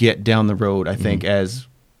you will get down the road. I think as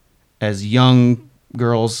young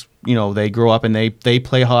girls they grow up and they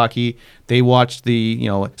play hockey. They watch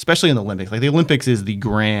especially in the Olympics. Like the Olympics is the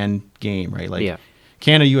grand game, right? Like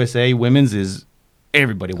Canada, USA, women's is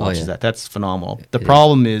everybody watches that. That's phenomenal. The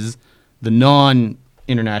problem is the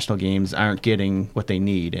non-international games aren't getting what they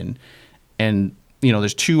need, and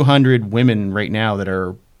there's 200 women right now that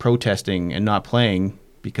are protesting and not playing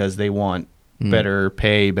because they want better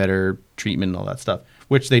pay, better treatment, and all that stuff,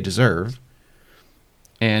 which they deserve.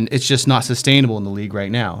 And it's just not sustainable in the league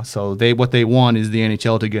right now. So what they want is the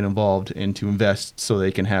NHL to get involved and to invest so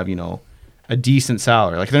they can have, a decent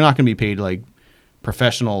salary. Like they're not going to be paid like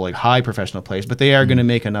professional, like high professional players, but they are going to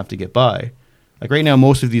make enough to get by. Like right now,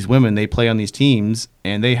 most of these women, they play on these teams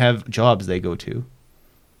and they have jobs they go to.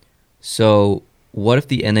 So what if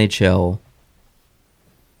the NHL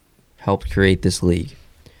helped create this league?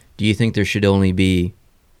 Do you think there should only be,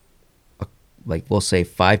 we'll say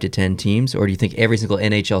 5 to 10 teams, or do you think every single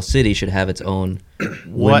NHL city should have its own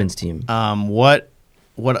women's team? What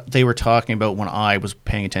they were talking about when I was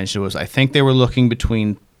paying attention was I think they were looking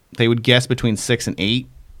they would guess between 6 and 8.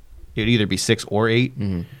 It would either be 6 or 8.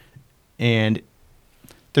 Mm-hmm. And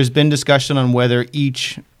there's been discussion on whether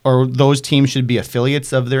those teams should be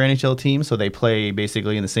affiliates of their NHL team, so they play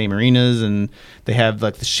basically in the same arenas and they have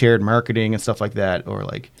like the shared marketing and stuff like that, or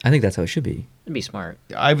like. I think that's how it should be. It'd be smart.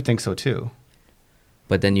 I would think so too.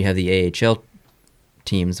 But then you have the AHL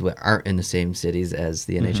teams that aren't in the same cities as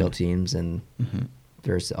the NHL teams, and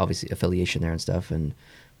there's obviously affiliation there and stuff,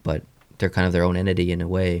 but they're kind of their own entity in a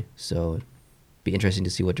way. So it'd be interesting to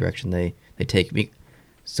see what direction they take.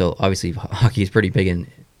 So obviously hockey is pretty big in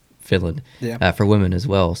Finland for women as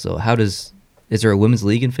well. So is there a women's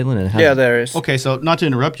league in Finland? And there is. Okay, so not to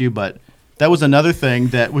interrupt you, but that was another thing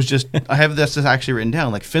that was just, I have this actually written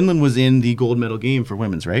down. Like Finland was in the gold medal game for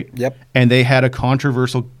women's, right? Yep. And they had a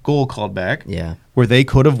controversial goal called back. Yeah. Where they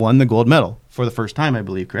could have won the gold medal for the first time, I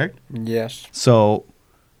believe, correct? Yes. So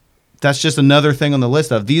that's just another thing on the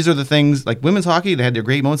list of these are the things, like women's hockey, they had their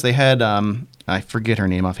great moments. They had, I forget her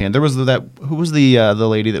name offhand. There was who was the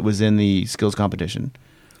lady that was in the skills competition?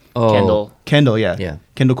 Oh. Kendall, yeah. Yeah.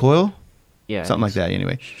 Kendall Coyle? Yeah. Something like that,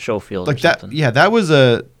 anyway. Schofield like or something. That, yeah, that was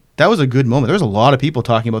a good moment. There was a lot of people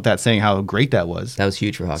talking about that, saying how great that was. That was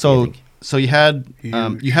huge for hockey, I think. So you had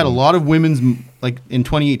a lot of women's, like in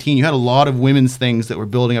 2018, you had a lot of women's things that were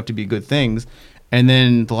building up to be good things. And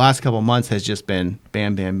then the last couple of months has just been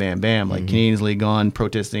bam, bam, bam, bam. Like Canadians League gone,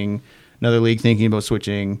 protesting, another league thinking about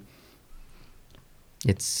switching.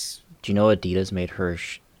 Do you know Adidas made her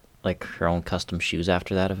her own custom shoes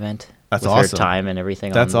after that event? That's with awesome. Her time and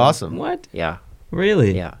everything. That's awesome. What? Yeah.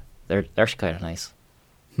 Really? Yeah. They're kind of nice.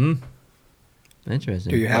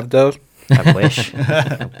 Interesting. Do you have those? I wish.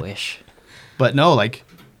 I wish. But no, like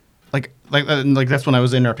that's when I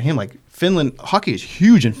was interrupting him. Like Finland, hockey is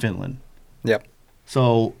huge in Finland. Yep.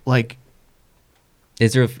 So like,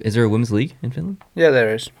 is there a women's league in Finland? Yeah,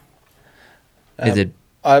 there is. Is it?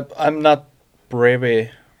 I'm not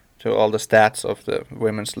privy to all the stats of the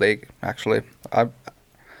women's league. Actually, I'm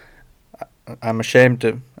ashamed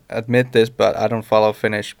to admit this, but I don't follow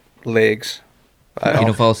Finnish leagues. You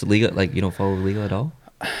don't follow the league, you don't follow the league at all?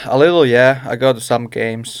 A little, yeah. I go to some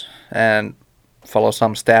games and follow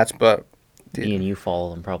some stats, but Ian, you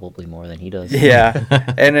follow them probably more than he does. Yeah,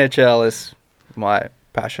 NHL is my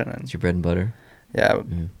passion, and It's your bread and butter. yeah,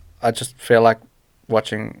 I just feel like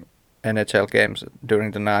watching NHL games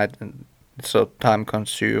during the night, and it's so time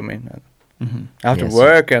consuming. And I have to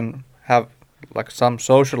work and have like some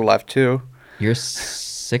social life too. You're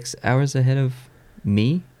 6 hours ahead of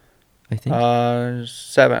me, I think.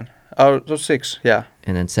 7. Oh, so 6. Yeah.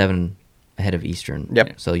 And then 7 ahead of Eastern.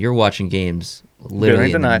 Yep. So you're watching games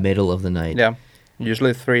literally in the middle of the night. Yeah.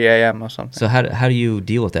 Usually 3 a.m. or something. So how do you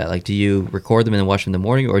deal with that? Like, do you record them and then watch them in the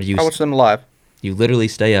morning, or do you? I watch them live. You literally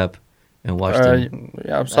stay up and watch them.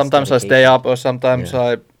 Yeah. Sometimes I stay up, or sometimes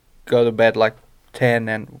I go to bed like 10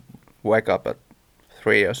 and wake up at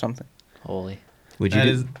 3 or something. Holy.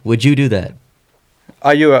 Would you do that?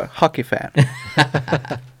 Are you a hockey fan?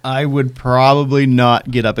 I would probably not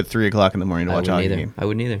get up at 3 o'clock in the morning to watch a hockey game. I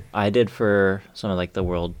wouldn't either. I did for some of like the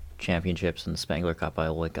World Championships and the Spangler Cup.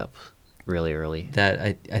 I'll wake up really early.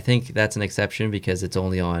 That I think that's an exception because it's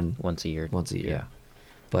only on once a year. Yeah.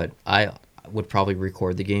 But I would probably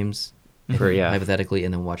record the games hypothetically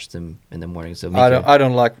and then watch them in the morning. So I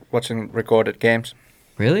don't like watching recorded games.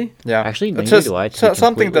 Really? Yeah. Actually, it's neither do I.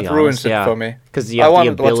 Something that ruins it for me. Because you have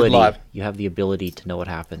the ability. You have the ability to know what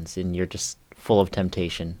happens, and you're just full of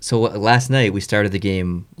temptation. So last night we started the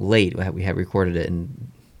game late. We had recorded it,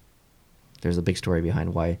 and there's a big story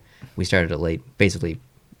behind why we started it late. Basically,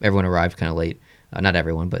 everyone arrived kind of late. Not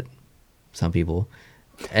everyone, but some people.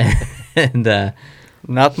 And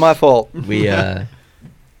Not my fault. we I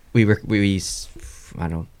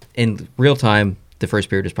don't know. In real time, the first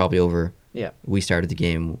period was probably over. Yeah. We started the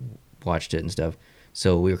game, watched it and stuff.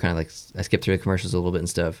 So we were kind of like, I skipped through the commercials a little bit and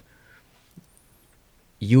stuff.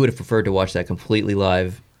 You would have preferred to watch that completely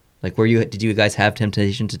live. Like, did you guys have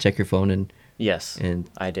temptation to check your phone and? Yes, and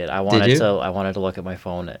I did. I wanted to look at my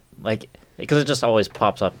phone, because it just always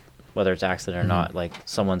pops up, whether it's accident or not. Like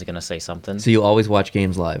someone's gonna say something. So you always watch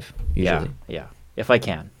games live, usually. Yeah, if I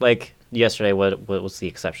can. Like yesterday, what was the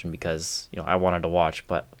exception because I wanted to watch,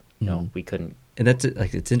 but we couldn't. And that's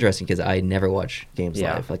like, it's interesting because I never watch games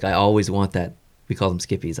live. Like I always want that. We call them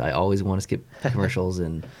skippies. I always want to skip commercials,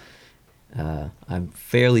 and I'm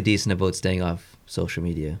fairly decent about staying off social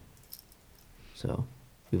media. So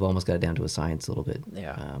we've almost got it down to a science a little bit.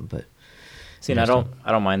 Yeah. But see, and I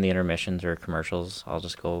don't mind the intermissions or commercials. I'll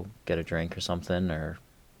just go get a drink or something, or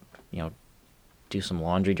do some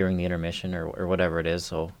laundry during the intermission or whatever it is.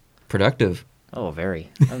 So productive. Oh, very.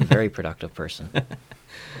 I'm a very productive person.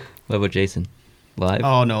 What about Jason? Live?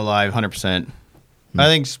 Oh no, live, 100%. I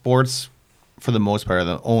think sports, for the most part, are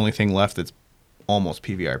the only thing left that's almost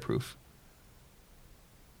PVR proof.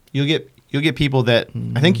 You'll get people that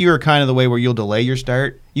I think you're kind of the way where you'll delay your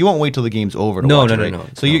start. You won't wait till the game's over to watch it. No.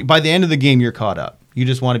 So by the end of the game, you're caught up. You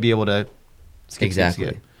just want to be able to skip.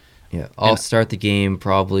 Exactly. Yeah, I'll start the game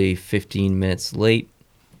probably 15 minutes late,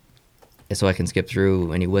 so I can skip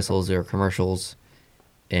through any whistles or commercials,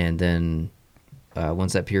 and then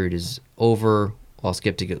once that period is over, I'll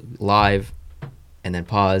skip to go live, and then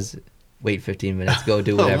pause, wait 15 minutes, go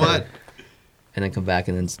do whatever. What? And then come back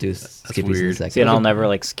and then do skippies in a second. See, and I'll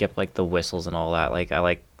never skip the whistles and all that. Like I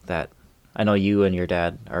like that. I know you and your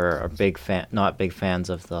dad are not big fans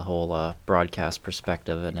of the whole broadcast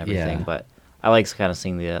perspective and everything, but I like kind of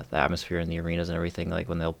seeing the atmosphere in the arenas and everything, like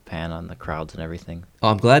when they'll pan on the crowds and everything. Oh,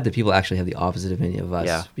 I'm glad that people actually have the opposite opinion of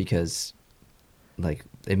us, because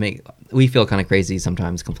we feel kind of crazy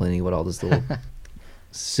sometimes complaining about all this little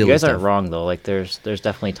silly You guys stuff. aren't wrong though. Like there's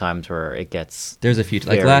definitely times where it gets. There's a few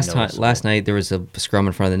last night there was a scrum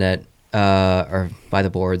in front of the net or by the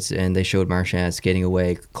boards, and they showed Marchand skating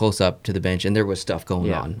away close up to the bench, and there was stuff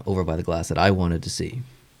going on over by the glass that I wanted to see.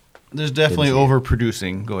 There's definitely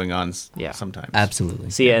overproducing going on sometimes. Absolutely.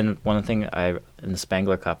 See, and one thing in the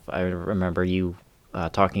Spangler Cup, I remember you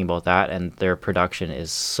talking about that, and their production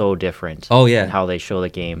is so different. Oh yeah, and how they show the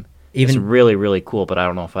game. It's really, really cool, but I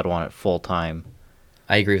don't know if I'd want it full time.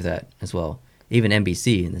 I agree with that as well. Even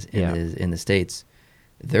NBC in the States,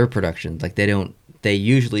 their production, like they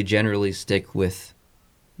usually generally stick with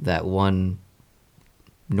that one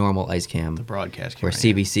normal ice cam. The broadcast camera. Where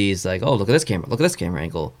CBC is like, oh, look at this camera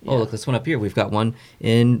angle. Yeah. Oh, look, this one up here. We've got one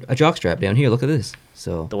in a jockstrap down here. Look at this.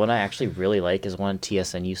 So the one I actually really like is one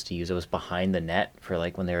TSN used to use. It was behind the net for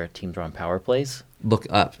when teams were on power plays. Look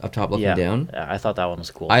up top, looking down. I thought that one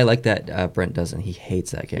was cool. I like that. Brent doesn't. He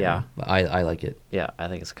hates that camera. Yeah. But I like it. Yeah, I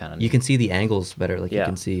think it's kind of. You can see the angles better. You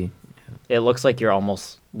can see. It looks like you're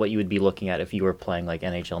almost what you would be looking at if you were playing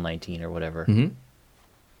NHL 19 or whatever.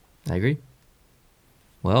 Mm-hmm. I agree.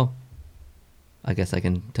 Well, I guess I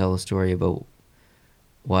can tell a story about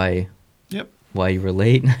why you were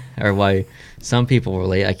late, or why some people were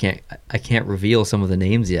late. I can't reveal some of the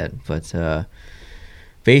names yet, but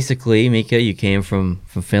basically, Mika, you came from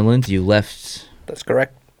Finland. You left. That's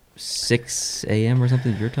correct. 6 a.m. or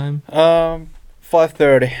something your time.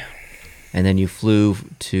 5:30. And then you flew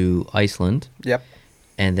to Iceland. Yep.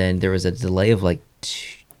 And then there was a delay of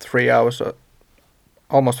 3 hours.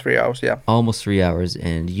 Almost 3 hours. Yeah. Almost 3 hours,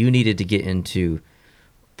 and you needed to get into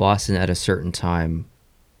Boston at a certain time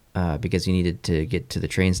because you needed to get to the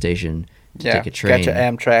train station to take a train. Catch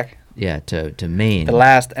an Amtrak. Yeah, to Maine. The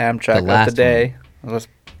last Amtrak of the day. It was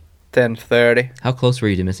 10:30. How close were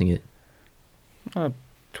you to missing it?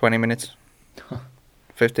 20 minutes.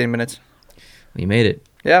 15 minutes. Well, you made it.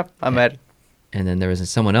 Yeah, I made it. And then there was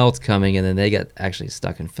someone else coming, and then they got actually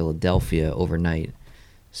stuck in Philadelphia overnight.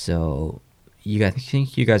 So I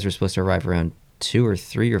think you guys were supposed to arrive around 2 or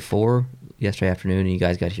 3 or 4 yesterday afternoon, and you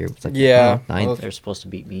guys got here. It's 9. They're supposed to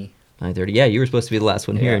beat me. 9:30. Yeah, you were supposed to be the last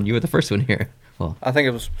one here, and you were the first one here. Well, I think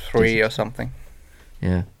it was 3 or something.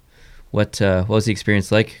 Yeah. What was the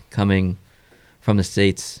experience like coming from the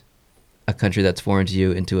States, a country that's foreign to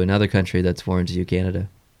you, into another country that's foreign to you, Canada?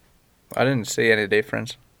 I didn't see any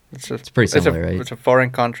difference. It's pretty similar, right? It's a foreign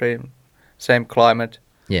country, same climate.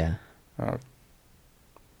 Yeah.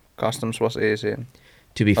 Customs was easy.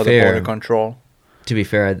 To be fair, border control. To be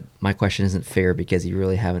fair, my question isn't fair because you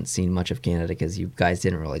really haven't seen much of Canada because you guys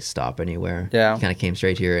didn't really stop anywhere. Yeah. You kind of came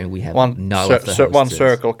straight here, and we have not left the house one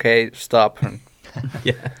Circle K stop.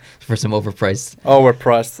 Yeah, for some overpriced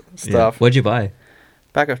stuff. Yeah. What'd you buy?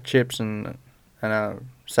 Pack of chips and a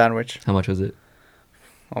sandwich. How much was it?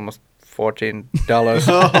 Almost $14.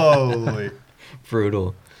 Holy.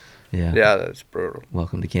 Brutal. Yeah. Yeah, that's brutal.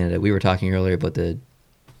 Welcome to Canada. We were talking earlier about the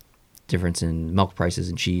difference in milk prices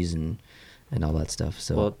and cheese and all that stuff.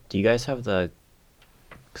 So, well, do you guys have the?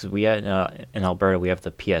 Because we in Alberta we have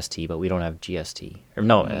the PST, but we don't have GST. Or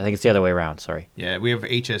no, I think it's the other way around. Sorry. Yeah, we have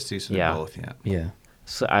HST, so Yeah. they're both. Yeah. yeah.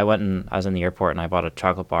 So I was in the airport and I bought a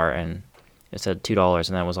chocolate bar and it said $2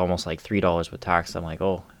 and that was almost like $3 with tax. I'm like,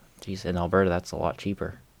 oh, geez, in Alberta that's a lot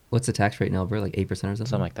cheaper, What's the tax rate in Alberta? Like 8% or something?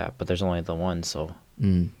 something like that. But there's only the one, so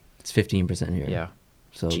It's 15% here. yeah.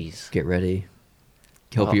 So Jeez. get ready.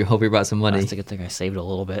 Hope Well, you brought some money. That's a good thing I saved a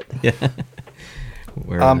little bit. Yeah.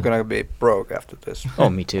 We're, I'm gonna be broke after this. Oh,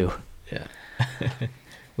 me too. Yeah.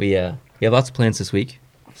 we have lots of plans this week,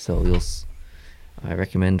 so I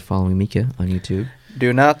recommend following Mika on YouTube.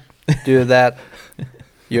 Do not do that.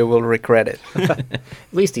 You will regret it. At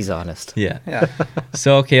least he's honest. Yeah. Yeah.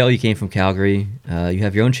 So, Kale, you came from Calgary. You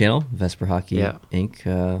have your own channel, Vesper Hockey Yeah.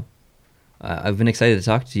 Inc. I've been excited to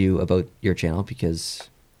talk to you about your channel because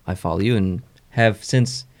I follow you and have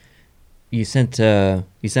since you sent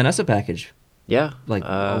us a package, Yeah. like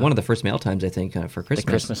one of the first mail times, I think, for Christmas. The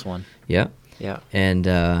Christmas one. Yeah. Yeah. And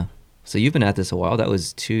so you've been at this a while. That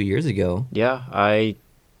was 2 years ago. Yeah.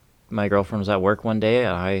 My girlfriend was at work one day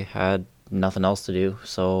and I had nothing else to do.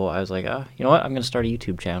 So I was like, you know what? I'm going to start a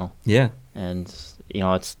YouTube channel. Yeah. And,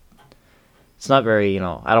 it's not very,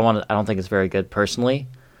 I don't think it's very good personally,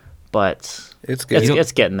 but It's good.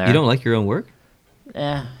 it's getting there. You don't like your own work?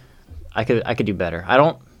 I could do better. I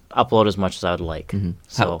don't upload as much as I would like. Mm-hmm.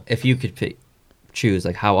 So If you could choose,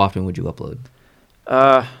 like, how often would you upload?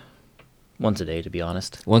 once a day, to be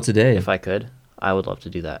honest. Once a day. If I could, I would love to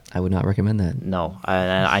do that. I would not recommend that. No,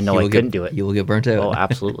 I know You I will couldn't do it. You will get burnt out. Oh,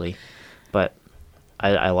 absolutely. But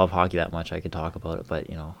I love hockey that much. I could talk about it, but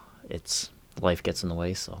it's life gets in the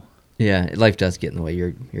way. So Yeah, life does get in the way.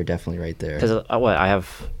 You're definitely right there. because I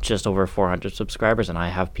have just over 400 subscribers, and I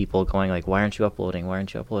have people going like, "Why aren't you uploading? Why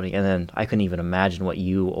aren't you uploading?" And then I couldn't even imagine what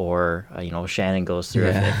you or Shannon goes through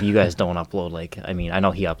Yeah. if you guys don't upload. Like, I mean, I know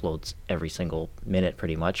he uploads every single minute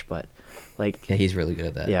pretty much, but like, Yeah, he's really good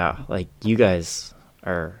at that. yeah, like you guys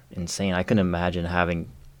are insane. I couldn't imagine having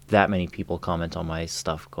that many people comment on my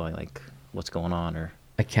stuff, going like, "What's going on?" Or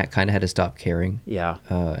I kind of had to stop caring. yeah,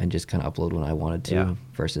 And just kind of upload when I wanted to, Yeah.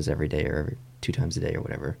 versus every day or every 2 times a day or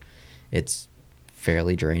whatever. It's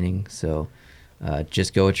fairly draining. So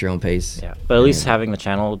just go at your own pace. yeah. But at least And- having the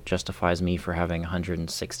channel justifies me for having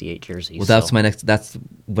 168 jerseys. Well, that's so- that's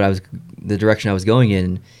the direction I was going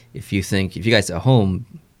in. If you guys at home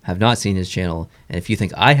have not seen his channel, and if you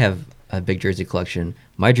think I have a big jersey collection,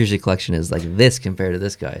 my jersey collection is like this compared to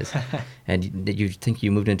this guy's. And you think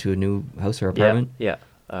you moved into a new house or apartment? Yeah.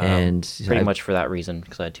 And pretty I- much for that reason,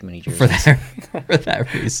 because I had too many jerseys. for that for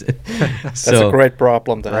that reason. That's a great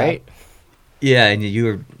problem to Right? Yeah, and you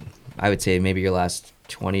were, I would say maybe your last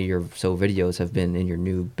 20 or so videos have been in your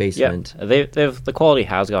new Yeah. basement. The quality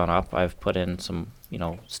has gone up. I've put in some,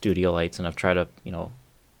 studio lights, and I've tried to,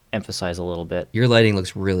 emphasize a little bit. Your lighting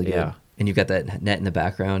looks really good. Yeah. And you've got that net in the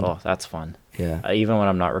background. Oh, that's fun. Yeah. Even when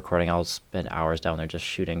I'm not recording, I'll spend hours down there just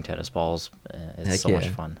shooting tennis balls. It's Heck so much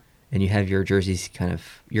yeah. fun. And you have your jerseys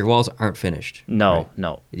your walls aren't finished. No, right?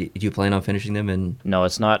 no. Do you plan on finishing them? And No,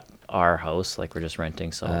 it's not our house. Like, we're just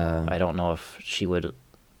renting. So Uh. I don't know if she would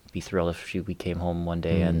be thrilled if we came home one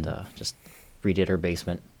day and just redid her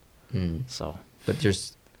basement. So but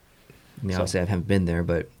there's, So- obviously I haven't been there,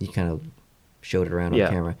 but you kind of showed it around Yeah.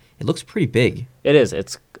 on camera. It looks pretty big. it is.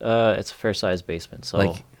 It's a fair sized basement. So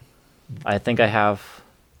Like- I think I have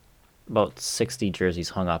about 60 jerseys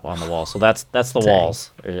hung up on the wall. So that's the Dang.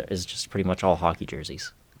 walls. Is just pretty much all hockey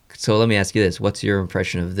jerseys. So let me ask you this: what's your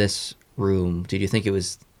impression of this room? Do you think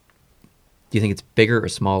it's bigger or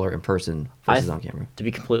smaller in person versus on camera? To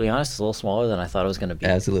be completely honest, it's a little smaller than I thought it was going to be.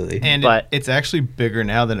 Absolutely. And But- it's actually bigger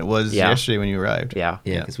now than it was Yeah. yesterday when you arrived. Yeah.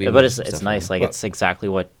 Yeah, because we. But moved it's stuff nice. around. Like, it's exactly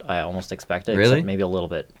what I almost expected. Really? Except maybe a little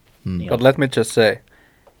bit. you know, But let me just say,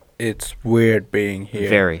 it's weird being here.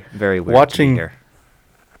 very, very weird. Watching- to be here.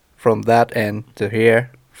 From that end to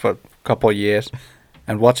here for a couple of years,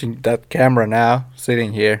 and watching that camera now,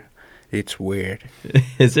 sitting here, it's weird.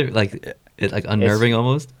 Is it like unnerving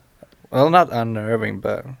almost? Well, not unnerving,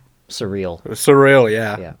 but Surreal. surreal,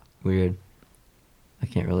 yeah. Yeah. Weird. I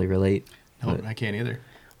can't really relate. No, but- I can't either.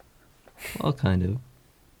 well, kind of,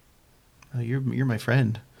 Oh, you're my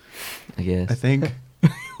friend. I guess. I think.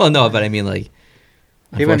 Well, no, but I mean, like,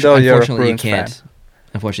 Even though you're a unfortunately, you Bruins can't. fan.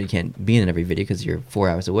 Unfortunately, you can't be in every video because you're 4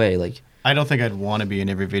 hours away. Like, I don't think I'd want to be in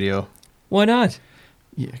every video. why not?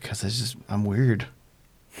 Yeah, because I'm weird.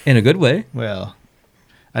 In a good way. Well,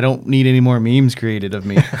 I don't need any more memes created of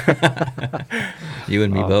me. You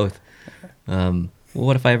and me both. Well,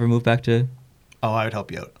 what if I ever move back to? Oh, I would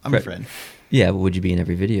help you out. I'm your friend. Yeah, but would you be in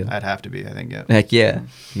every video? I'd have to be, I think, yeah. Heck yeah.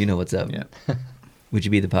 You know what's up. Yeah. Would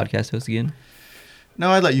you be the podcast host again? No,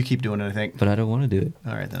 I'd let you keep doing it, I think. But I don't want to do it.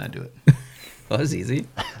 All right, then I'd do it. Well, that's easy.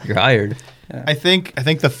 You're hired. Yeah. I think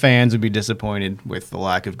the fans would be disappointed with the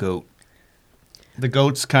lack of GOAT. The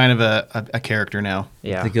GOAT's kind of a character now.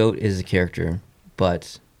 Yeah. The GOAT is a character,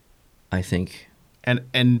 but I think...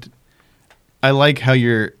 And I like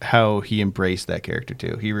how he embraced that character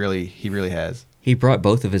too. He really has. He brought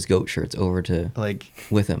both of his GOAT shirts over to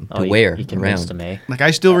with him to wear he around. him, eh? Like, I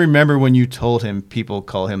still remember when you told him people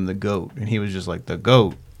call him the GOAT, and he was just like, the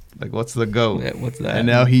GOAT. Like, what's the GOAT? Yeah, what's that? And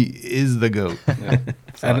now he is the GOAT. Yeah.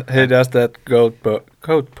 And he does that goat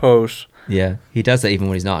pose. Yeah, he does that even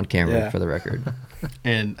when he's not on camera, Yeah. for the record.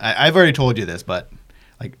 And I've already told you this, but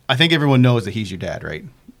like, I think everyone knows that he's your dad, right?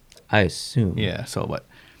 I assume. Yeah. So what?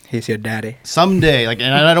 He's your daddy. Someday, like,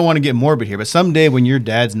 and I don't want to get morbid here, but someday when your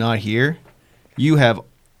dad's not here, you have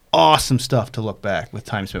awesome stuff to look back with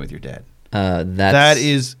time spent with your dad. That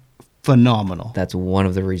is phenomenal. That's one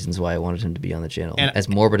of the reasons why I wanted him to be on the channel. And- as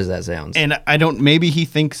morbid as that sounds. And I don't. Maybe he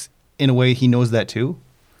thinks in a way he knows that too.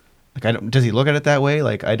 Like, I don't. Does he look at it that way?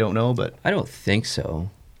 Like, I don't know, but I don't think so.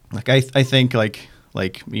 like I think like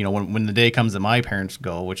you know, when the day comes that my parents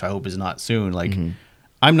go, which I hope is not soon. Like,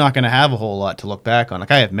 I'm not gonna have a whole lot to look back on.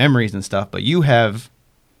 Like, I have memories and stuff, but you have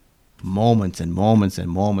moments and moments and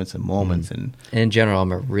moments and moments and In general,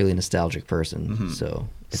 I'm a really nostalgic person, so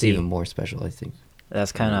it's See. even more special, I think.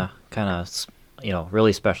 That's kind of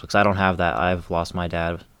really special because I don't have that. I've lost my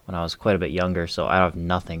dad when I was quite a bit younger, so I have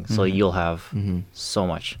nothing. So you'll have so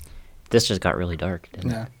much. This just got really dark,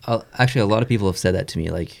 didn't it? Yeah. Actually, a lot of people have said that to me.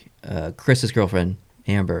 Like Chris's girlfriend,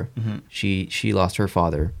 Amber, she lost her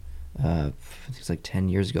father. I think it was like 10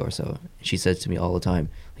 years ago or so. She says to me all the time,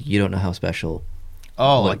 like, "You don't know how special."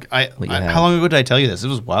 oh, what- like what you have. how long ago did I tell you this? It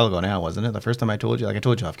was a while ago now, wasn't it? The first time I told you, like, I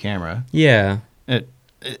told you off camera. Yeah,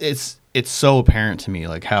 It's so apparent to me,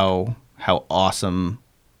 like, how awesome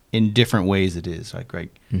in different ways it is.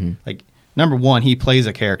 Like number one, he plays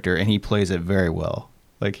a character and he plays it very well.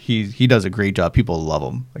 Like, he does a great job. People love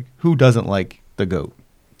him. Like, who doesn't like the GOAT?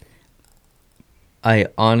 I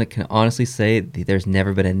can honestly say there's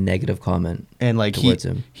never been a negative comment And like towards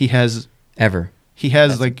him he has ever.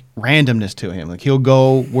 like randomness to him. Like, he'll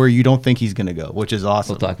go where you don't think he's gonna go, which is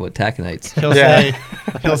awesome. We'll talk about Taconites.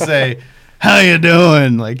 He'll say, "How you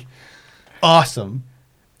doing?" Like, awesome.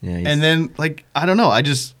 Yeah, And then, like, I don't know.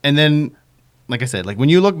 And then, like I said, like, when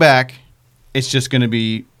you look back, it's just going to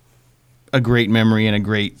be a great memory and a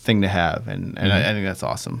great thing to have. And I think that's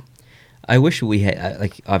awesome. I wish we had,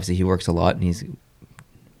 like, obviously he works a lot and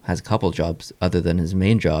has a couple jobs other than his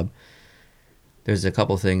main job. There's a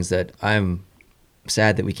couple things that I'm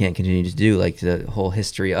sad that we can't continue to do, like the whole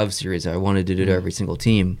history of series. I wanted to do to every single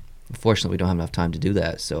team. Unfortunately, we don't have enough time to do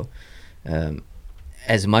that. So,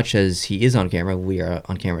 as much as he is on camera, we are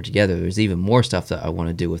on camera together. There's even more stuff that I want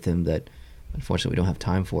to do with him that, unfortunately, we don't have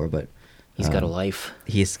time for. But He's got a life.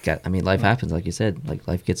 he's got. I mean, life happens, like you said. Like,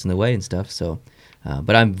 life gets in the way and stuff. So,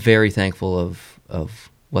 but I'm very thankful of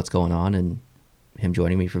what's going on and him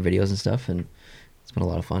joining me for videos and stuff. And it's been a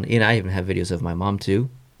lot of fun. And I even have videos of my mom too.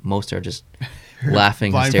 Most are just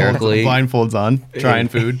laughing hysterically. Blindfolds on, trying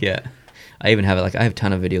food. Yeah. I even have I have a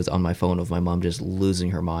ton of videos on my phone of my mom just losing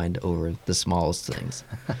her mind over the smallest things.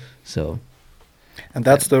 So, And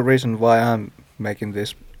that's the reason why I'm making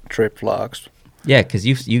these trip vlogs. yeah, because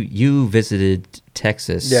you visited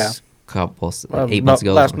Texas Yeah. couple 8 months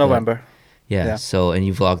ago. Last something like that. November. Yeah, Yeah. so, and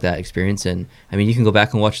you vlogged that experience, and I mean, you can go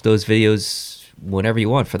back and watch those videos whenever you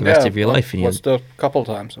want for the rest of your life. And, watched a couple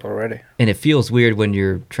times already. and it feels weird when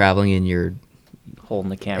you're traveling and you're, Holding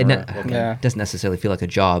the it camera. ne- looking. Yeah. doesn't necessarily feel like a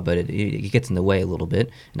job, but it gets in the way a little bit.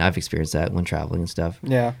 And I've experienced that when traveling and stuff.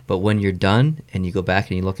 Yeah. But when you're done and you go back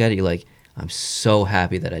and you look at it, you're like, I'm so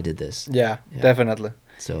happy that I did this. Yeah, Yeah. definitely.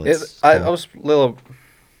 So I it's cool. was a little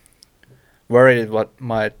worried what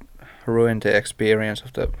might ruin the experience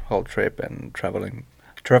of the whole trip and traveling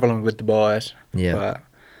with the boys. Yeah. But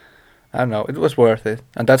I don't know, it was worth it,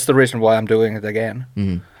 and that's the reason why I'm doing it again.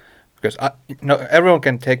 Mhm. Because everyone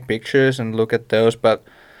can take pictures and look at those, but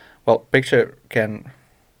picture can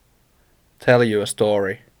tell you a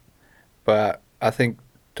story. But I think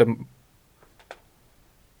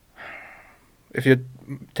if you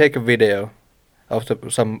take a video of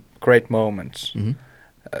some great moments, Mhm.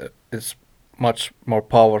 it's much more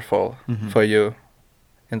powerful Mhm. for you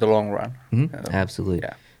in the long run. Mhm. you know. Absolutely.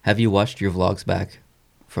 Yeah. Have you watched your vlogs back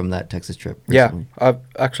from that Texas trip Yeah, recently? I've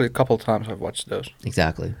actually a couple times I've watched those.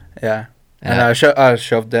 Exactly. Yeah, And I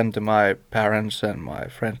showed them to my parents and my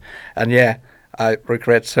friends. And yeah, I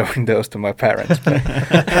regret showing those to my parents. Do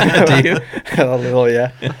you? A little,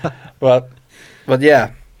 yeah. But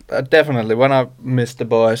yeah, definitely. When I miss the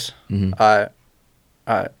boys, I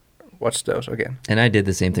watch those again. And I did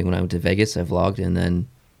the same thing when I went to Vegas. I vlogged, and then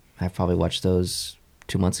I probably watched those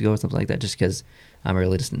 2 months ago or something like that, just because I'm a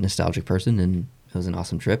really nostalgic person, and it was an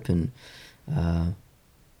awesome trip. And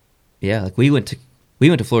yeah, like we went to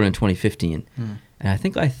Florida in 2015, and I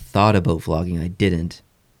think I thought about vlogging. I didn't.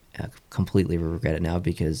 I completely regret it now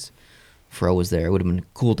because Fro was there. It would have been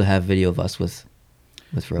cool to have video of us with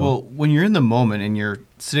Fro. Well, when you're in the moment and you're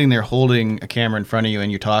sitting there holding a camera in front of you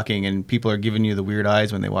and you're talking and people are giving you the weird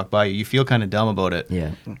eyes when they walk by you, you feel kind of dumb about it.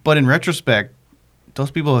 Yeah. But in retrospect,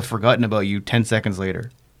 those people have forgotten about you 10 seconds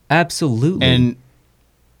later. Absolutely.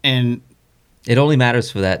 And it only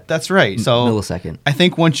matters for that. That's right. So millisecond. I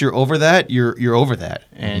think once you're over that, you're over that,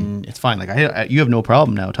 and it's fine. Like you have no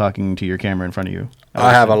problem now talking to your camera in front of you.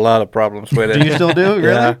 I have a lot of problems with it. Do you still do? Really?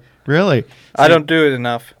 Yeah. Really? I don't do it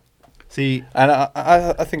enough. See, and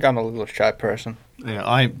I think I'm a little shy person.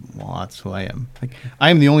 Yeah, well, that's who I am. Like,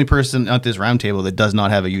 I am the only person at this round table that does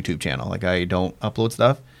not have a YouTube channel. Like, I don't upload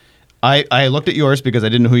stuff. I looked at yours because I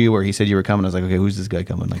didn't know who you were. He said you were coming. I was like, okay, who's this guy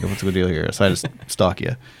coming? Like, what's the deal here? So I just stalk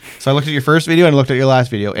you. So I looked at your first video and I looked at your last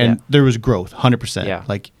video, and there was growth, 100%. Yeah.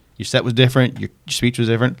 Like, your set was different, your speech was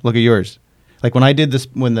different. Look at yours. Like, when I did this,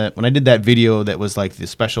 when I did that video that was like the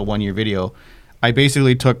special 1 year video, I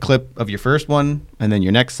basically took clip of your first one and then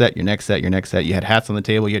your next set, your next set, your next set. You had hats on the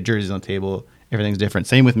table, you had jerseys on the table. Everything's different.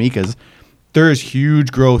 Same with me, because there is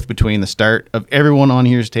huge growth between the start of everyone on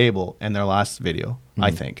here's table and their last video, I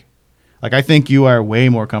think. Like, I think you are way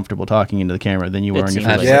more comfortable talking into the camera than you are in your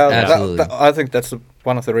first. Yeah, absolutely. I think that's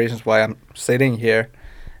one of the reasons why I'm sitting here,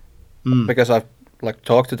 because I've like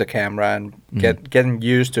talked to the camera and getting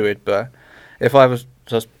used to it. But if I was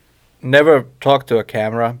just never talked to a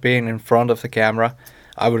camera, being in front of the camera,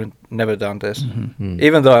 I would have never done this.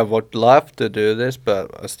 Even though I would love to do this,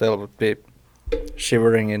 but I still would be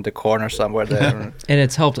shivering in the corner somewhere there. And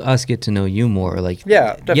it's helped us get to know you more. Like,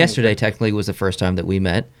 yesterday technically was the first time that we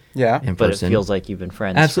met. Yeah, in but person. It feels like you've been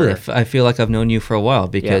friends. Absolutely. I feel like I've known you for a while,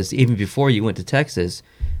 because even before you went to Texas,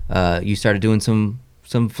 you started doing some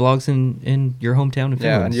vlogs in your hometown in Finland.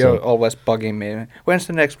 Yeah, and you're always bugging me. When's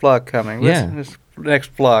the next vlog coming? When's the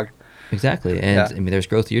next vlog? Exactly. And I mean, there's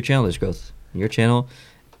growth to your channel. There's growth in your channel.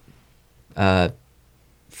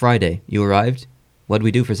 Friday, you arrived. What did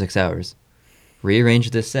we do for 6 hours?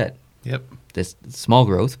 Rearrange this set. Yep. This small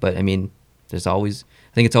growth, but I mean, I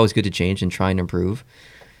think it's always good to change and try and improve.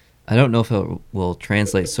 I don't know if it will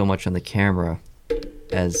translate so much on the camera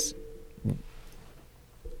as,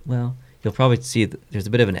 well, you'll probably see there's a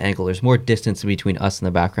bit of an angle. There's more distance between us and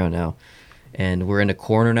the background now. And we're in a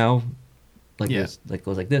corner now. Like this, like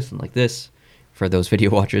goes like this and like this. For those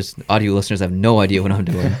video watchers, audio listeners have no idea what I'm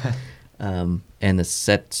doing. And the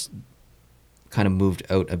set's kind of moved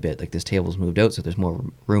out a bit. Like, this table's moved out, so there's more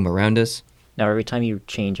room around us. Now, every time you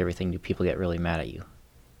change everything, do people get really mad at you?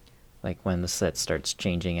 Like, when the set starts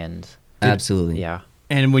changing and... Absolutely. Yeah.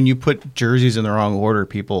 And when you put jerseys in the wrong order,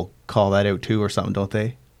 people call that out too or something, don't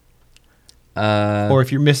they? Or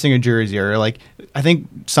if you're missing a jersey, or like, I think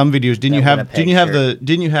some videos didn't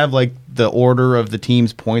you have like the order of the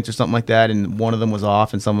team's points or something like that, and one of them was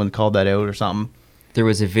off and someone called that out or something? There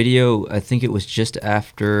was a video, I think it was just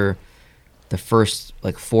after the first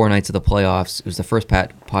like 4 nights of the playoffs. It was the first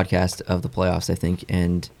podcast of the playoffs, I think,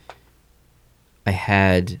 and I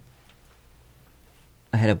had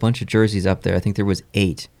a bunch of jerseys up there. I think there was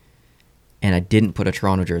 8, and I didn't put a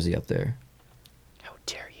Toronto jersey up there. How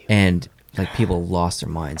dare you? And like, people lost their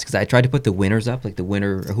minds, because I tried to put the winners up, like the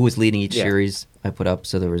winner who was leading each series. I put up,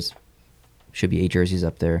 so there should be 8 jerseys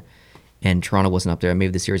up there, and Toronto wasn't up there.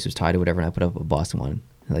 Maybe the series was tied or whatever, and I put up a Boston one.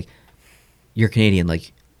 Like, you're Canadian,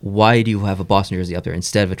 like, why do you have a Boston jersey up there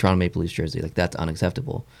instead of a Toronto Maple Leafs jersey? Like, that's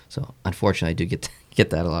unacceptable. So unfortunately, I do get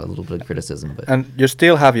that a little bit of criticism. But and you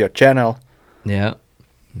still have your channel. Yeah.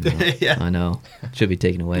 I know. It should be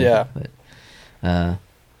taken away. Yeah. But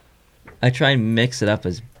I try and mix it up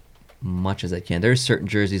as much as I can. There's certain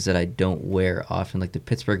jerseys that I don't wear often, like the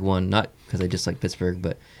Pittsburgh one, not because I just like Pittsburgh,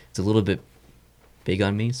 but it's a little bit big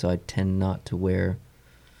on me, so I tend not to wear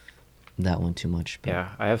that one too much. But yeah,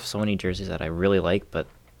 I have so many jerseys that I really like, but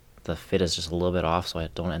the fit is just a little bit off, so I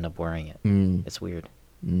don't end up wearing it. It's weird.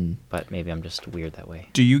 But maybe I'm just weird that way.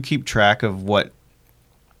 Do you keep track of what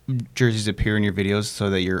jerseys appear in your videos so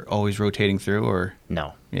that you're always rotating through, or?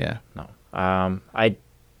 No. Yeah. No. I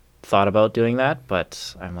thought about doing that,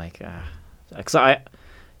 but I'm like, because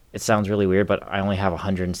it sounds really weird, but I only have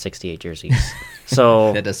 168 jerseys.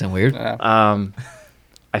 So That does sound weird.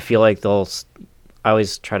 I feel like I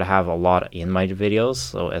always try to have a lot in my videos,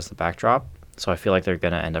 so as the backdrop. So I feel like they're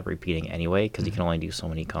gonna end up repeating anyway because you can only do so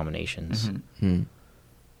many combinations. Hmm.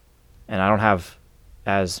 And I don't have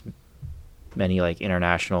as many like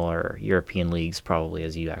international or European leagues probably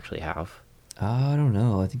as you actually have. I don't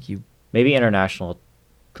know. I think you. Maybe international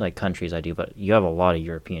like countries I do, but you have a lot of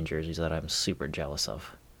European jerseys that I'm super jealous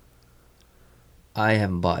of. I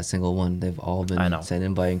haven't bought a single one. They've all I know. been sent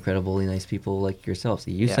in by incredibly nice people like yourself.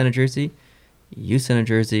 So you Yeah. sent a jersey. You sent a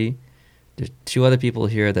jersey. There's 2 other people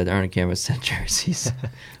here that aren't on camera sent jerseys.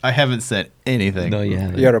 I haven't sent anything. No, you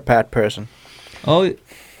haven't. You're a bad person. Oh,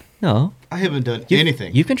 no. I haven't done You-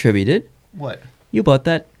 anything. You contributed. What? You bought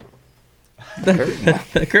that.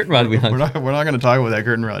 The curtain rod we hung. We're not going to talk about that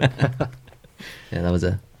curtain rod. Yeah, that was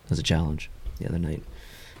a challenge the other night.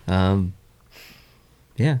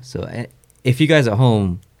 Yeah, so if you guys at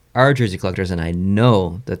home are jersey collectors, and I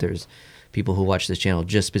know that there's people who watch this channel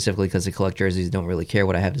just specifically because they collect jerseys, don't really care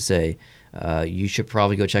what I have to say, you should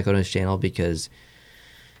probably go check out his channel because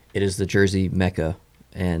it is the jersey mecca.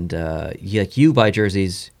 And you buy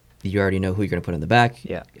jerseys, you already know who you're going to put in the back.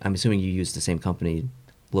 Yeah. I'm assuming you use the same company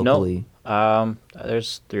locally. No.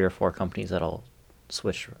 There's 3 or 4 companies that I'll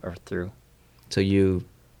switch or through. So you,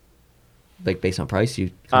 like, based on price,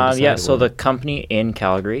 you kind of Yeah, decide so what- the company in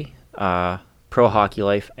Calgary, Pro Hockey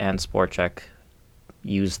Life and Sport Check,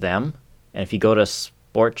 use them. And if you go to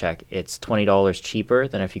Sport Check, it's $20 cheaper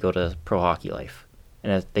than if you go to Pro Hockey Life.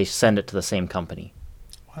 And they send it to the same company.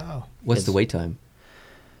 Wow. What's the it's- wait time?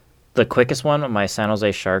 The quickest one, my San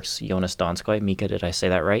Jose Sharks, Jonas Donskoy. Mika, did I say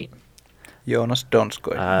that right? Jonas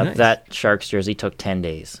Donskoy. Nice. That Sharks jersey took 10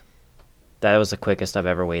 days. That was the quickest I've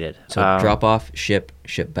ever waited. So drop off, ship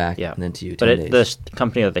back, Yeah. and then to you 10 But days. the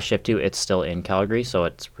company that they ship to, it's still in Calgary, so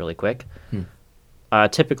it's really quick. Hmm.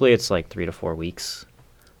 Typically, it's like 3 to 4 weeks.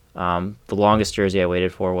 The longest jersey I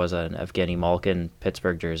waited for was an Evgeny Malkin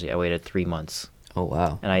Pittsburgh jersey. I waited 3 months, Oh,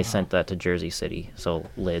 wow. and I sent that to Jersey City, so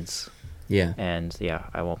lids. Yeah. And yeah,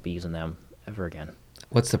 I won't be using them ever again.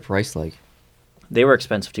 What's the price like? They were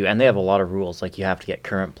expensive too, and they have a lot of rules. Like you have to get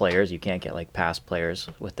current players, you can't get like past players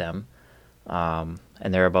with them, and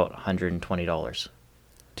they're about $120.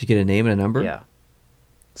 To get a name and a number? Yeah.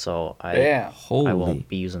 So Damn. Holy. I won't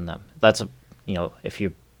be using them. That's if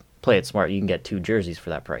you play it smart, you can get 2 jerseys for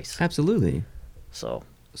that price. Absolutely. So,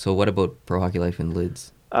 So what about Pro Hockey Life and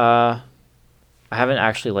lids? I haven't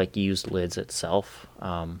actually like used lids itself,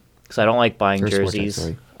 because I don't like buying Or Sport Check, jerseys.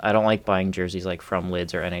 sorry. I don't like buying jerseys like from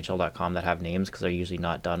lids or NHL.com that have names because they're usually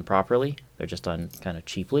not done properly. They're just done kind of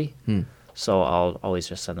cheaply. Hmm. So I'll always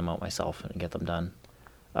just send them out myself and get them done.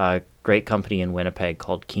 Great company in Winnipeg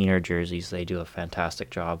called Keener Jerseys. They do a fantastic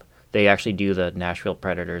job. They actually do the Nashville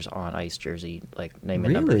Predators on ice jersey, like name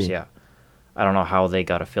and numbers. Really? Yeah. I don't know how they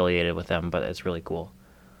got affiliated with them, but it's really cool.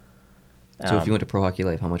 So if you went to Pro Hockey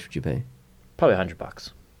Life, how much would you pay? Probably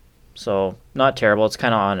 $100. So not terrible. It's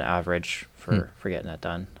kind of on average for getting that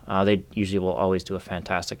done. They usually will always do a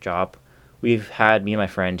fantastic job. We've had, me and my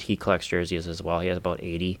friend, he collects jerseys as well. He has about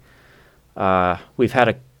 80. We've had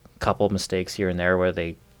a couple mistakes here and there where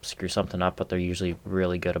they screw something up, but they're usually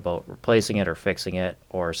really good about replacing it or fixing it,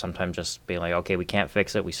 or sometimes just being like, okay, we can't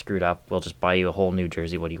fix it. We screwed up. We'll just buy you a whole new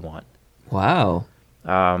jersey. What do you want? Wow.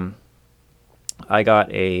 I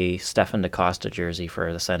got a Stefan DaCosta jersey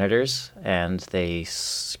for the Senators, and they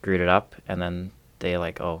screwed it up, and then they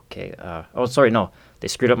like, they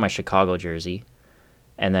screwed up my Chicago jersey,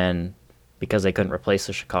 and then because they couldn't replace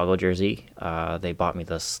the Chicago jersey, they bought me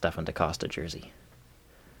the Stefan DaCosta jersey.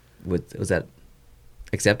 Was that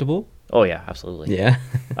acceptable? Oh yeah, absolutely. Yeah.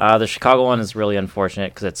 The Chicago one is really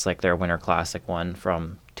unfortunate because it's like their Winter Classic one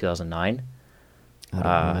from 2009. I don't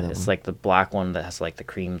remember that It's one. like the black one that has like the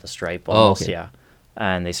cream, the stripe Oh, almost, okay. yeah.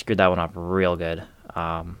 And they screwed that one up real good.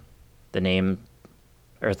 The name,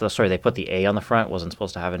 they put the A on the front, wasn't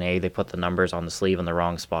supposed to have an A. They put the numbers on the sleeve in the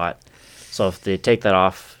wrong spot. So if they take that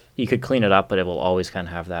off, you could clean it up, but it will always kind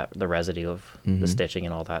of have the residue of the stitching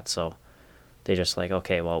and all that. So they just like,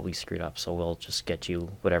 okay, well, we screwed up, so we'll just get you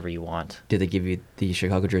whatever you want. Did they give you the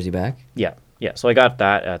Chicago jersey back? Yeah. So I got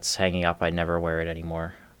that. That's hanging up. I never wear it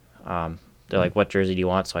anymore. They're like, what jersey do you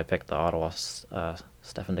want? So I picked the Ottawa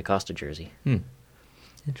Stefan DaCosta jersey.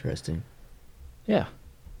 Interesting. Yeah.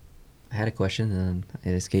 I had a question and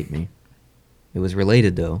it escaped me. It was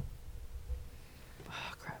related though.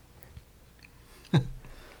 Oh crap.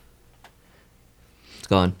 It's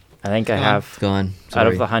gone. I think I Gone. have, It's gone. out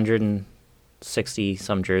of Sorry. the 160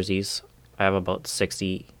 some jerseys, I have about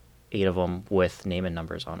 68 of them with name and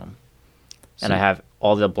numbers on them. and I have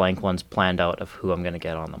all the blank ones planned out of who I'm going to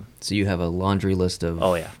get on them. So you have a laundry list of.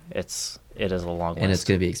 Oh yeah, it is a long list. And it's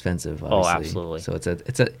going to be expensive. Obviously. Oh, absolutely. So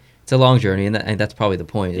it's a long journey, and that's probably the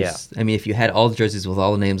point. Yeah. I mean, if you had all the jerseys with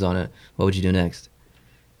all the names on it, what would you do next?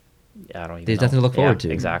 Yeah, I don't even There's know. nothing to look forward to.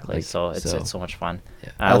 Exactly. Like, so it's so much fun.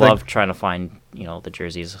 Yeah. I love trying to find the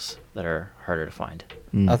jerseys that are harder to find.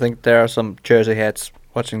 I think there are some jersey heads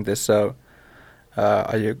watching this. So,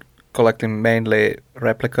 are you collecting mainly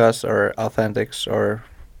replicas or authentics or?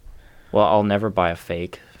 Well, I'll never buy a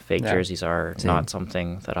fake. Fake Yeah. jerseys are Same. not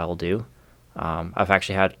something that I'll do. I've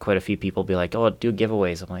actually had quite a few people be like, "Oh, do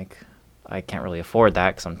giveaways." I'm like, I can't really afford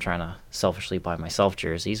that because I'm trying to selfishly buy myself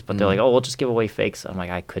jerseys. But they're like, "Oh, we'll just give away fakes." I'm like,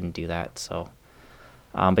 I couldn't do that. So,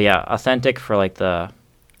 but yeah, authentic for like the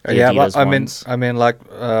Yeah, but Adidas ones. I mean, like,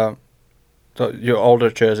 so your older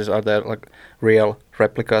jerseys, are they like real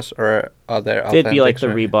replicas or are they? They'd be like the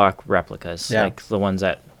authentics or- Reebok replicas, Yeah. like the ones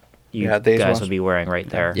that you Yeah, these guys ones. would be wearing right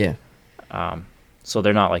there. Yeah. So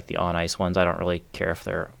they're not like the on ice ones. I don't really care if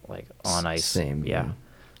they're like on ice. Same, Yeah.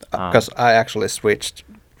 Because I actually switched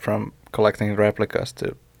from collecting replicas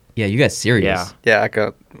to Yeah, you got serious. Yeah. I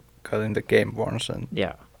got into game worns and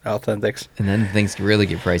Yeah. authentics. And then things really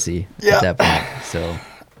get pricey Yeah. at that point. So,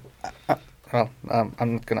 Well, I'm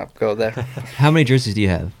not gonna go there. how many jerseys do you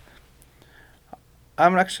have?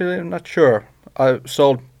 I'm actually not sure. I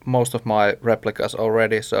sold most of my replicas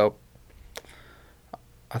already, so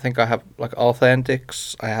I think I have like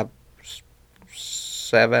authentics. I have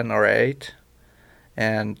 7 or 8,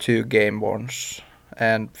 and 2 game worns,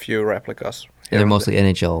 and few replicas. here They're and mostly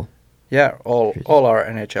NHL. there. Yeah, all are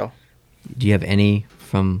NHL. Do you have any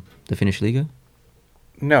from the Finnish Liga?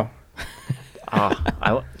 No,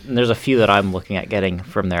 There's a few that I'm looking at getting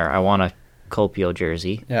from there. I want a Kopio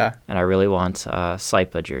jersey, yeah, and I really want a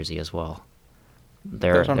Saipa jersey as well.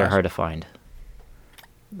 They're Those are nice. hard to find.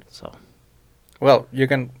 So well, you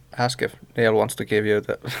can ask if Neil wants to give you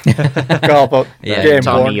the Kalpo Yeah, game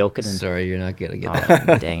Tommy worn. Jokinen. Sorry, you're not going to get that.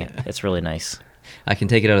 Oh, dang it! It's really nice. I can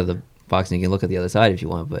take it out of the box and you can look at the other side if you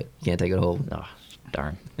want, but you can't take it home. Oh,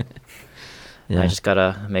 darn. Yeah. I just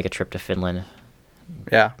gotta make a trip to Finland.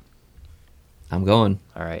 Yeah, I'm going.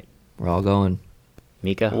 All right, We're all going.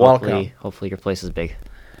 Mika. Welcome. Hopefully your place is big.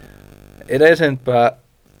 it isn't, but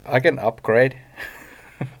I can upgrade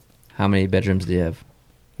How many bedrooms do you have?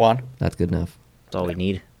 1. That's good enough. That's all we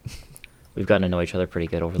need. We've gotten to know each other pretty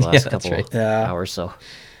good over the Yeah, last that's couple right. Yeah. hours. So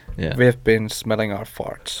Yeah. We've been smelling our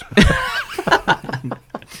farts.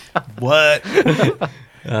 What?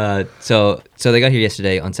 So they got here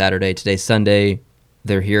yesterday on Saturday. Today's Sunday.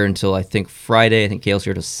 They're here until I think Friday. I think Kale's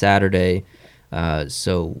here till Saturday.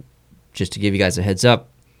 So just to give you guys a heads up,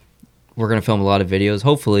 we're gonna film a lot of videos,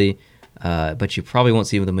 hopefully, but you probably won't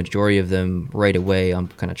see the majority of them right away. I'm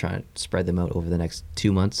kind of trying to spread them out over the next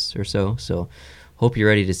 2 months or so. So hope you're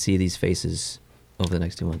ready to see these faces over the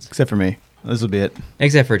next 2 months. Except for me. This will be it.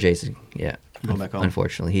 Except for Jason, yeah. Going back home.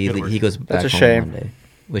 Unfortunately, Good work. he goes back a home shame. Monday,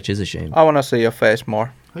 which is a shame. I want to see your face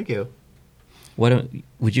more. Thank you.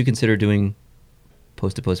 Would you consider doing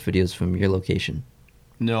post-to-post videos from your location?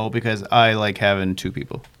 No, because I like having 2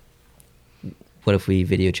 people. What if we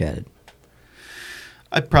video chatted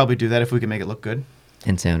I'd probably do that if we can make it look good.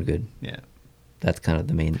 and sound good? Yeah. That's kind of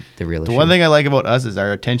the real The issue. one thing I like about us is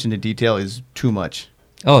our attention to detail is too much.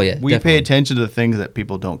 Oh yeah, We definitely. pay attention to the things that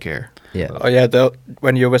people don't care. Yeah. Oh yeah, though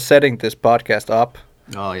when you were setting this podcast up,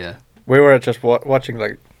 Oh, yeah. we were just watching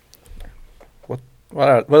like, what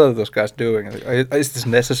are those guys doing? Like, is this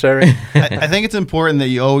necessary? I think it's important that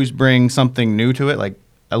you always bring something new to it, like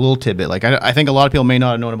a little tidbit. Like I think a lot of people may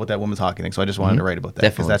not have known about that women's hockey thing, so I just wanted to write about that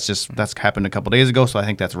because Definitely. that's happened a couple days ago, so I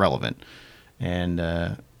think that's relevant. And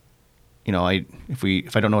if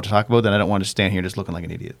I don't know what to talk about, then I don't want to stand here just looking like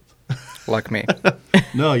an idiot. Like me.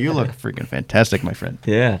 No, you look freaking fantastic, my friend.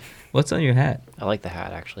 Yeah. What's on your hat? I like the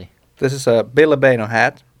hat actually. This is a Ville Beino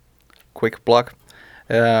hat. Quick plug.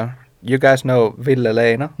 You guys know Ville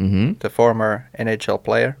Leino, Mm-hmm. the former NHL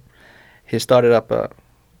player. He started up a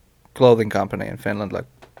clothing company in Finland, like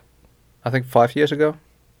I think 5 years ago.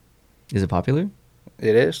 Is it popular?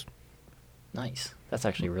 It is, Nice. That's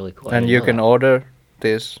actually really cool. I and didn't you know can that. order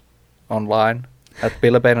this online at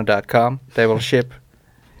villebeino.com. They will ship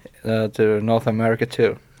to North America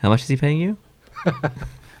too. How much is he paying you?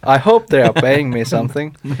 I hope they are paying me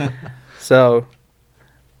something. So,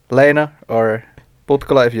 Leena or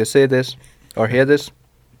Putkola, if you see this or hear this,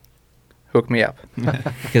 hook me up.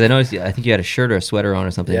 Because I noticed. I think you had a shirt or a sweater on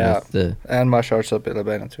or something. Yeah. With the And my shorts are Ville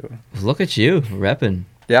Beino too. look at you repping.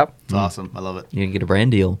 Yep. It's awesome. I love it. You can get a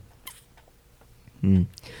brand deal.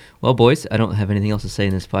 Well, boys, I don't have anything else to say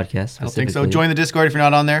in this podcast. I don't think so. Join the Discord if you're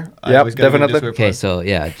not on there. Yep, definitely. Okay, so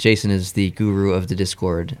yeah, Jason is the guru of the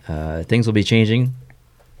Discord. Things will be changing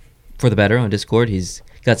for the better on Discord. He's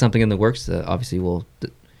got something in the works. Obviously, we'll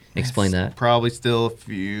explain that. Probably still a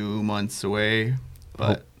few months away,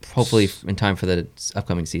 but hopefully in time for the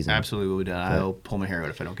upcoming season. Absolutely, we'll be done. I'll pull my hair out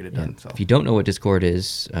if I don't get it done. So. If you don't know what Discord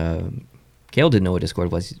is, Kale didn't know what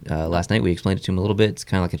Discord was last night. We explained it to him a little bit. It's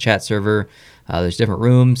kind of like a chat server. There's different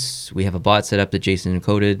rooms. We have a bot set up that Jason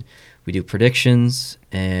encoded. We do predictions,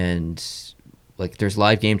 and like there's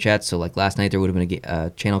live game chats. So like last night there would have been a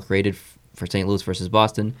channel created for St. Louis versus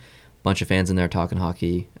Boston. Bunch of fans in there talking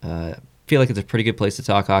hockey. Feel like it's a pretty good place to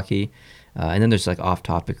talk hockey. And then there's like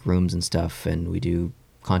off-topic rooms and stuff, and we do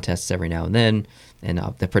contests every now and then, and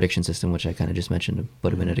the prediction system, which I kind of just mentioned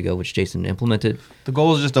about a minute ago, which Jason implemented. The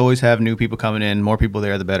goal is just to always have new people coming in. More people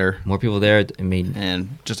there, the better. More people there. I mean,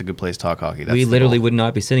 and just a good place to talk hockey. That's we literally would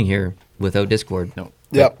not be sitting here without Discord. No.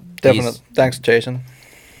 Yeah, definitely. Thanks, Jason.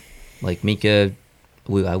 Like Mika,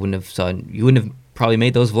 I wouldn't have saw. You wouldn't have probably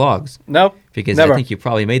made those vlogs. No, because never. I think you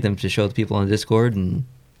probably made them to show the people on Discord. And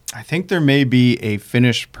I think there may be a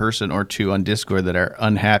Finnish person or two on Discord that are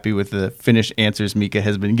unhappy with the Finnish answers Mika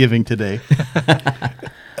has been giving today.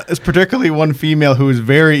 It's particularly one female who is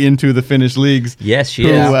very into the Finnish leagues. Yes, she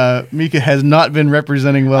is. Mika has not been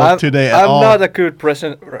representing well today at all. I'm not a good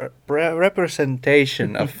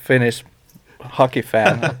representation of Finnish hockey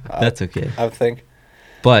fan. That's okay. I think.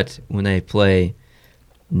 But when they play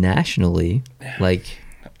nationally, like,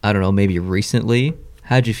 I don't know, maybe recently,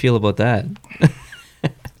 how'd you feel about that?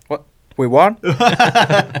 We won?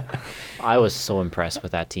 I was so impressed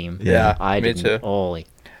with that team. Yeah, me too.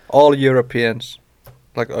 All Europeans,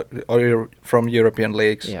 like from European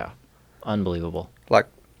leagues. Yeah, unbelievable. Like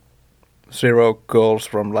 0 goals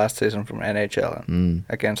from last season from NHL and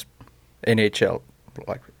against NHL,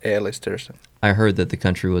 like A-listers. I heard that the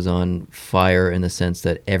country was on fire in the sense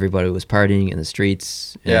that everybody was partying in the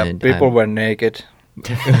streets. Yeah, and people were naked.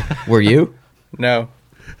 Were you? No.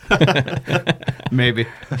 Maybe.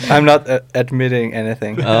 I'm not admitting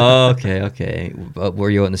anything. Oh, okay. Were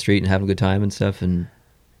you out in the street and having a good time and stuff? And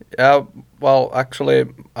yeah, well, actually,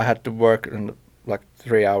 I had to work in like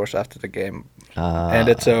 3 hours after the game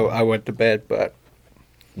ended, so I went to bed. But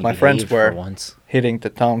my friends were hitting the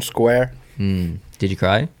town square. Did you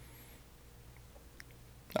cry?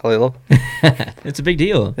 A little. It's a big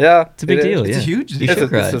deal. Yeah, it's a big deal. It's huge. You should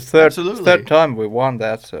cry. It's the third time we won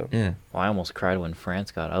that. So yeah. Well, I almost cried when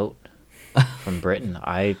France got out from Britain.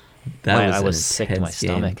 I was sick to my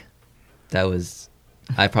stomach. That was.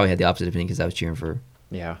 I probably had the opposite opinion because I was cheering for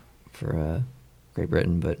Great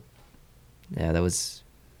Britain, but yeah, that was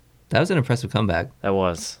an impressive comeback. That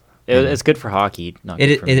was. It's good for hockey.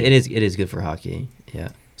 It is good for hockey. Yeah.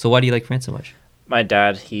 So why do you like France so much? My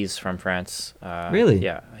dad, he's from France. Really?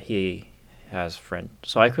 Yeah, he has French.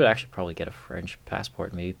 So I could actually probably get a French passport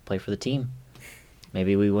and maybe play for the team.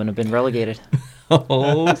 Maybe we wouldn't have been relegated.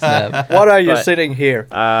 Oh, snap. What are you sitting here?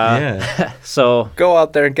 Yeah. So go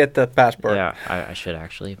out there and get the passport. Yeah, I should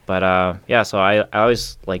actually. But yeah, so I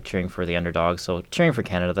always like cheering for the underdog. So cheering for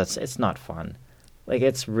Canada, it's not fun. Like,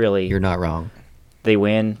 it's really... You're not wrong. They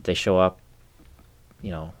win, they show up.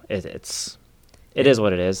 You know, it is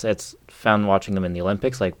what it is. It's fun watching them in the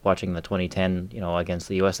Olympics, like watching the 2010, against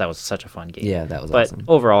the U.S. That was such a fun game. Yeah, that was awesome.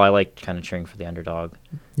 But overall, I like kind of cheering for the underdog.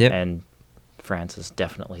 Yep. And France is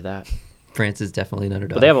definitely that. France is definitely an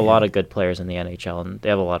underdog. But they have a lot of good players in the NHL, and they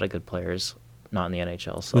have a lot of good players not in the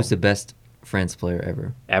NHL. So. Who's the best France player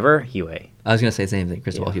ever? Ever? Huet. I was going to say the same thing,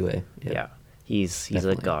 Cristobal Huet. Yeah. He's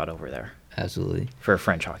a god over there. Absolutely. For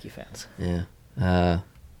French hockey fans. Yeah.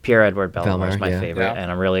 Pierre-Edouard Bellemare is my favorite, yeah. And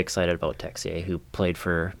I'm really excited about Texier, who played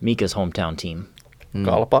for Mika's hometown team.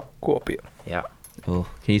 Kalpa, Kuopio. Yeah. Oh,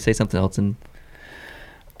 can you say something else?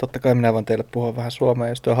 Totta kai minä voin teille puhua vähän suomea,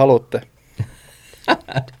 jos te haluatte.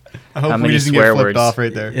 I hope we didn't get flipped off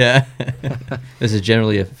right there. Yeah. This is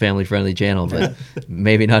generally a family-friendly channel, but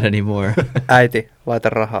maybe not anymore. Äiti, laita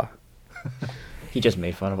rahaa. He just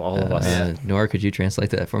made fun of all of us. Nora, could you translate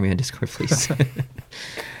that for me on Discord, please?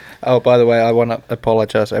 Oh, by the way, I want to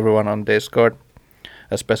apologize everyone on Discord,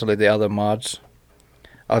 especially the other mods.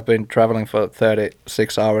 I've been traveling for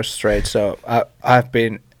 36 hours straight, so I've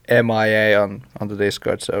been MIA on the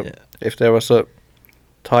Discord. So if there was a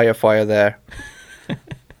tire fire there,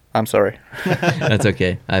 I'm sorry. That's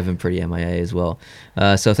okay. I've been pretty MIA as well.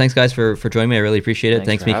 So thanks, guys, for joining me. I really appreciate it.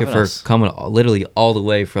 Thanks Mika, for coming literally all the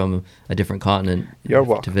way from a different continent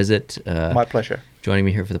to visit. My pleasure. Joining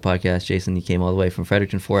me here for the podcast. Jason, you came all the way from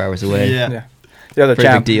Fredericton, 4 hours away. Yeah. You're the Pretty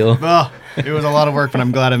champ. big deal. Oh, it was a lot of work, but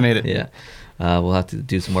I'm glad I made it. Yeah. we'll have to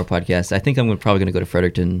do some more podcasts. I think I'm probably going to go to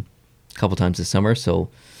Fredericton a couple times this summer, so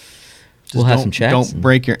we'll have some chats. Don't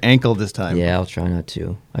break your ankle this time. Yeah, I'll try not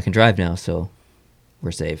to. I can drive now, so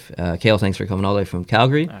we're safe. Kale, thanks for coming all the way from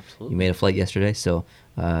Calgary. Absolutely. You made a flight yesterday, so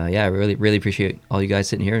I really, really appreciate all you guys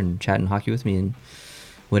sitting here and chatting hockey with me and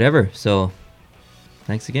whatever. So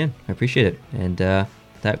thanks again. I appreciate it. And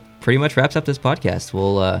that pretty much wraps up this podcast.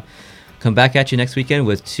 We'll come back at you next weekend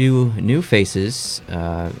with 2 new faces,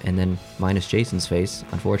 and then minus Jason's face,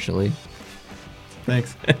 unfortunately.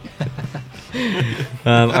 Thanks.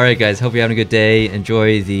 All right, guys. Hope you're having a good day.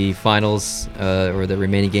 Enjoy the finals or the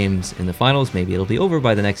remaining games in the finals. Maybe it'll be over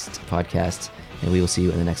by the next podcast, and we will see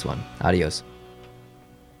you in the next one. Adios.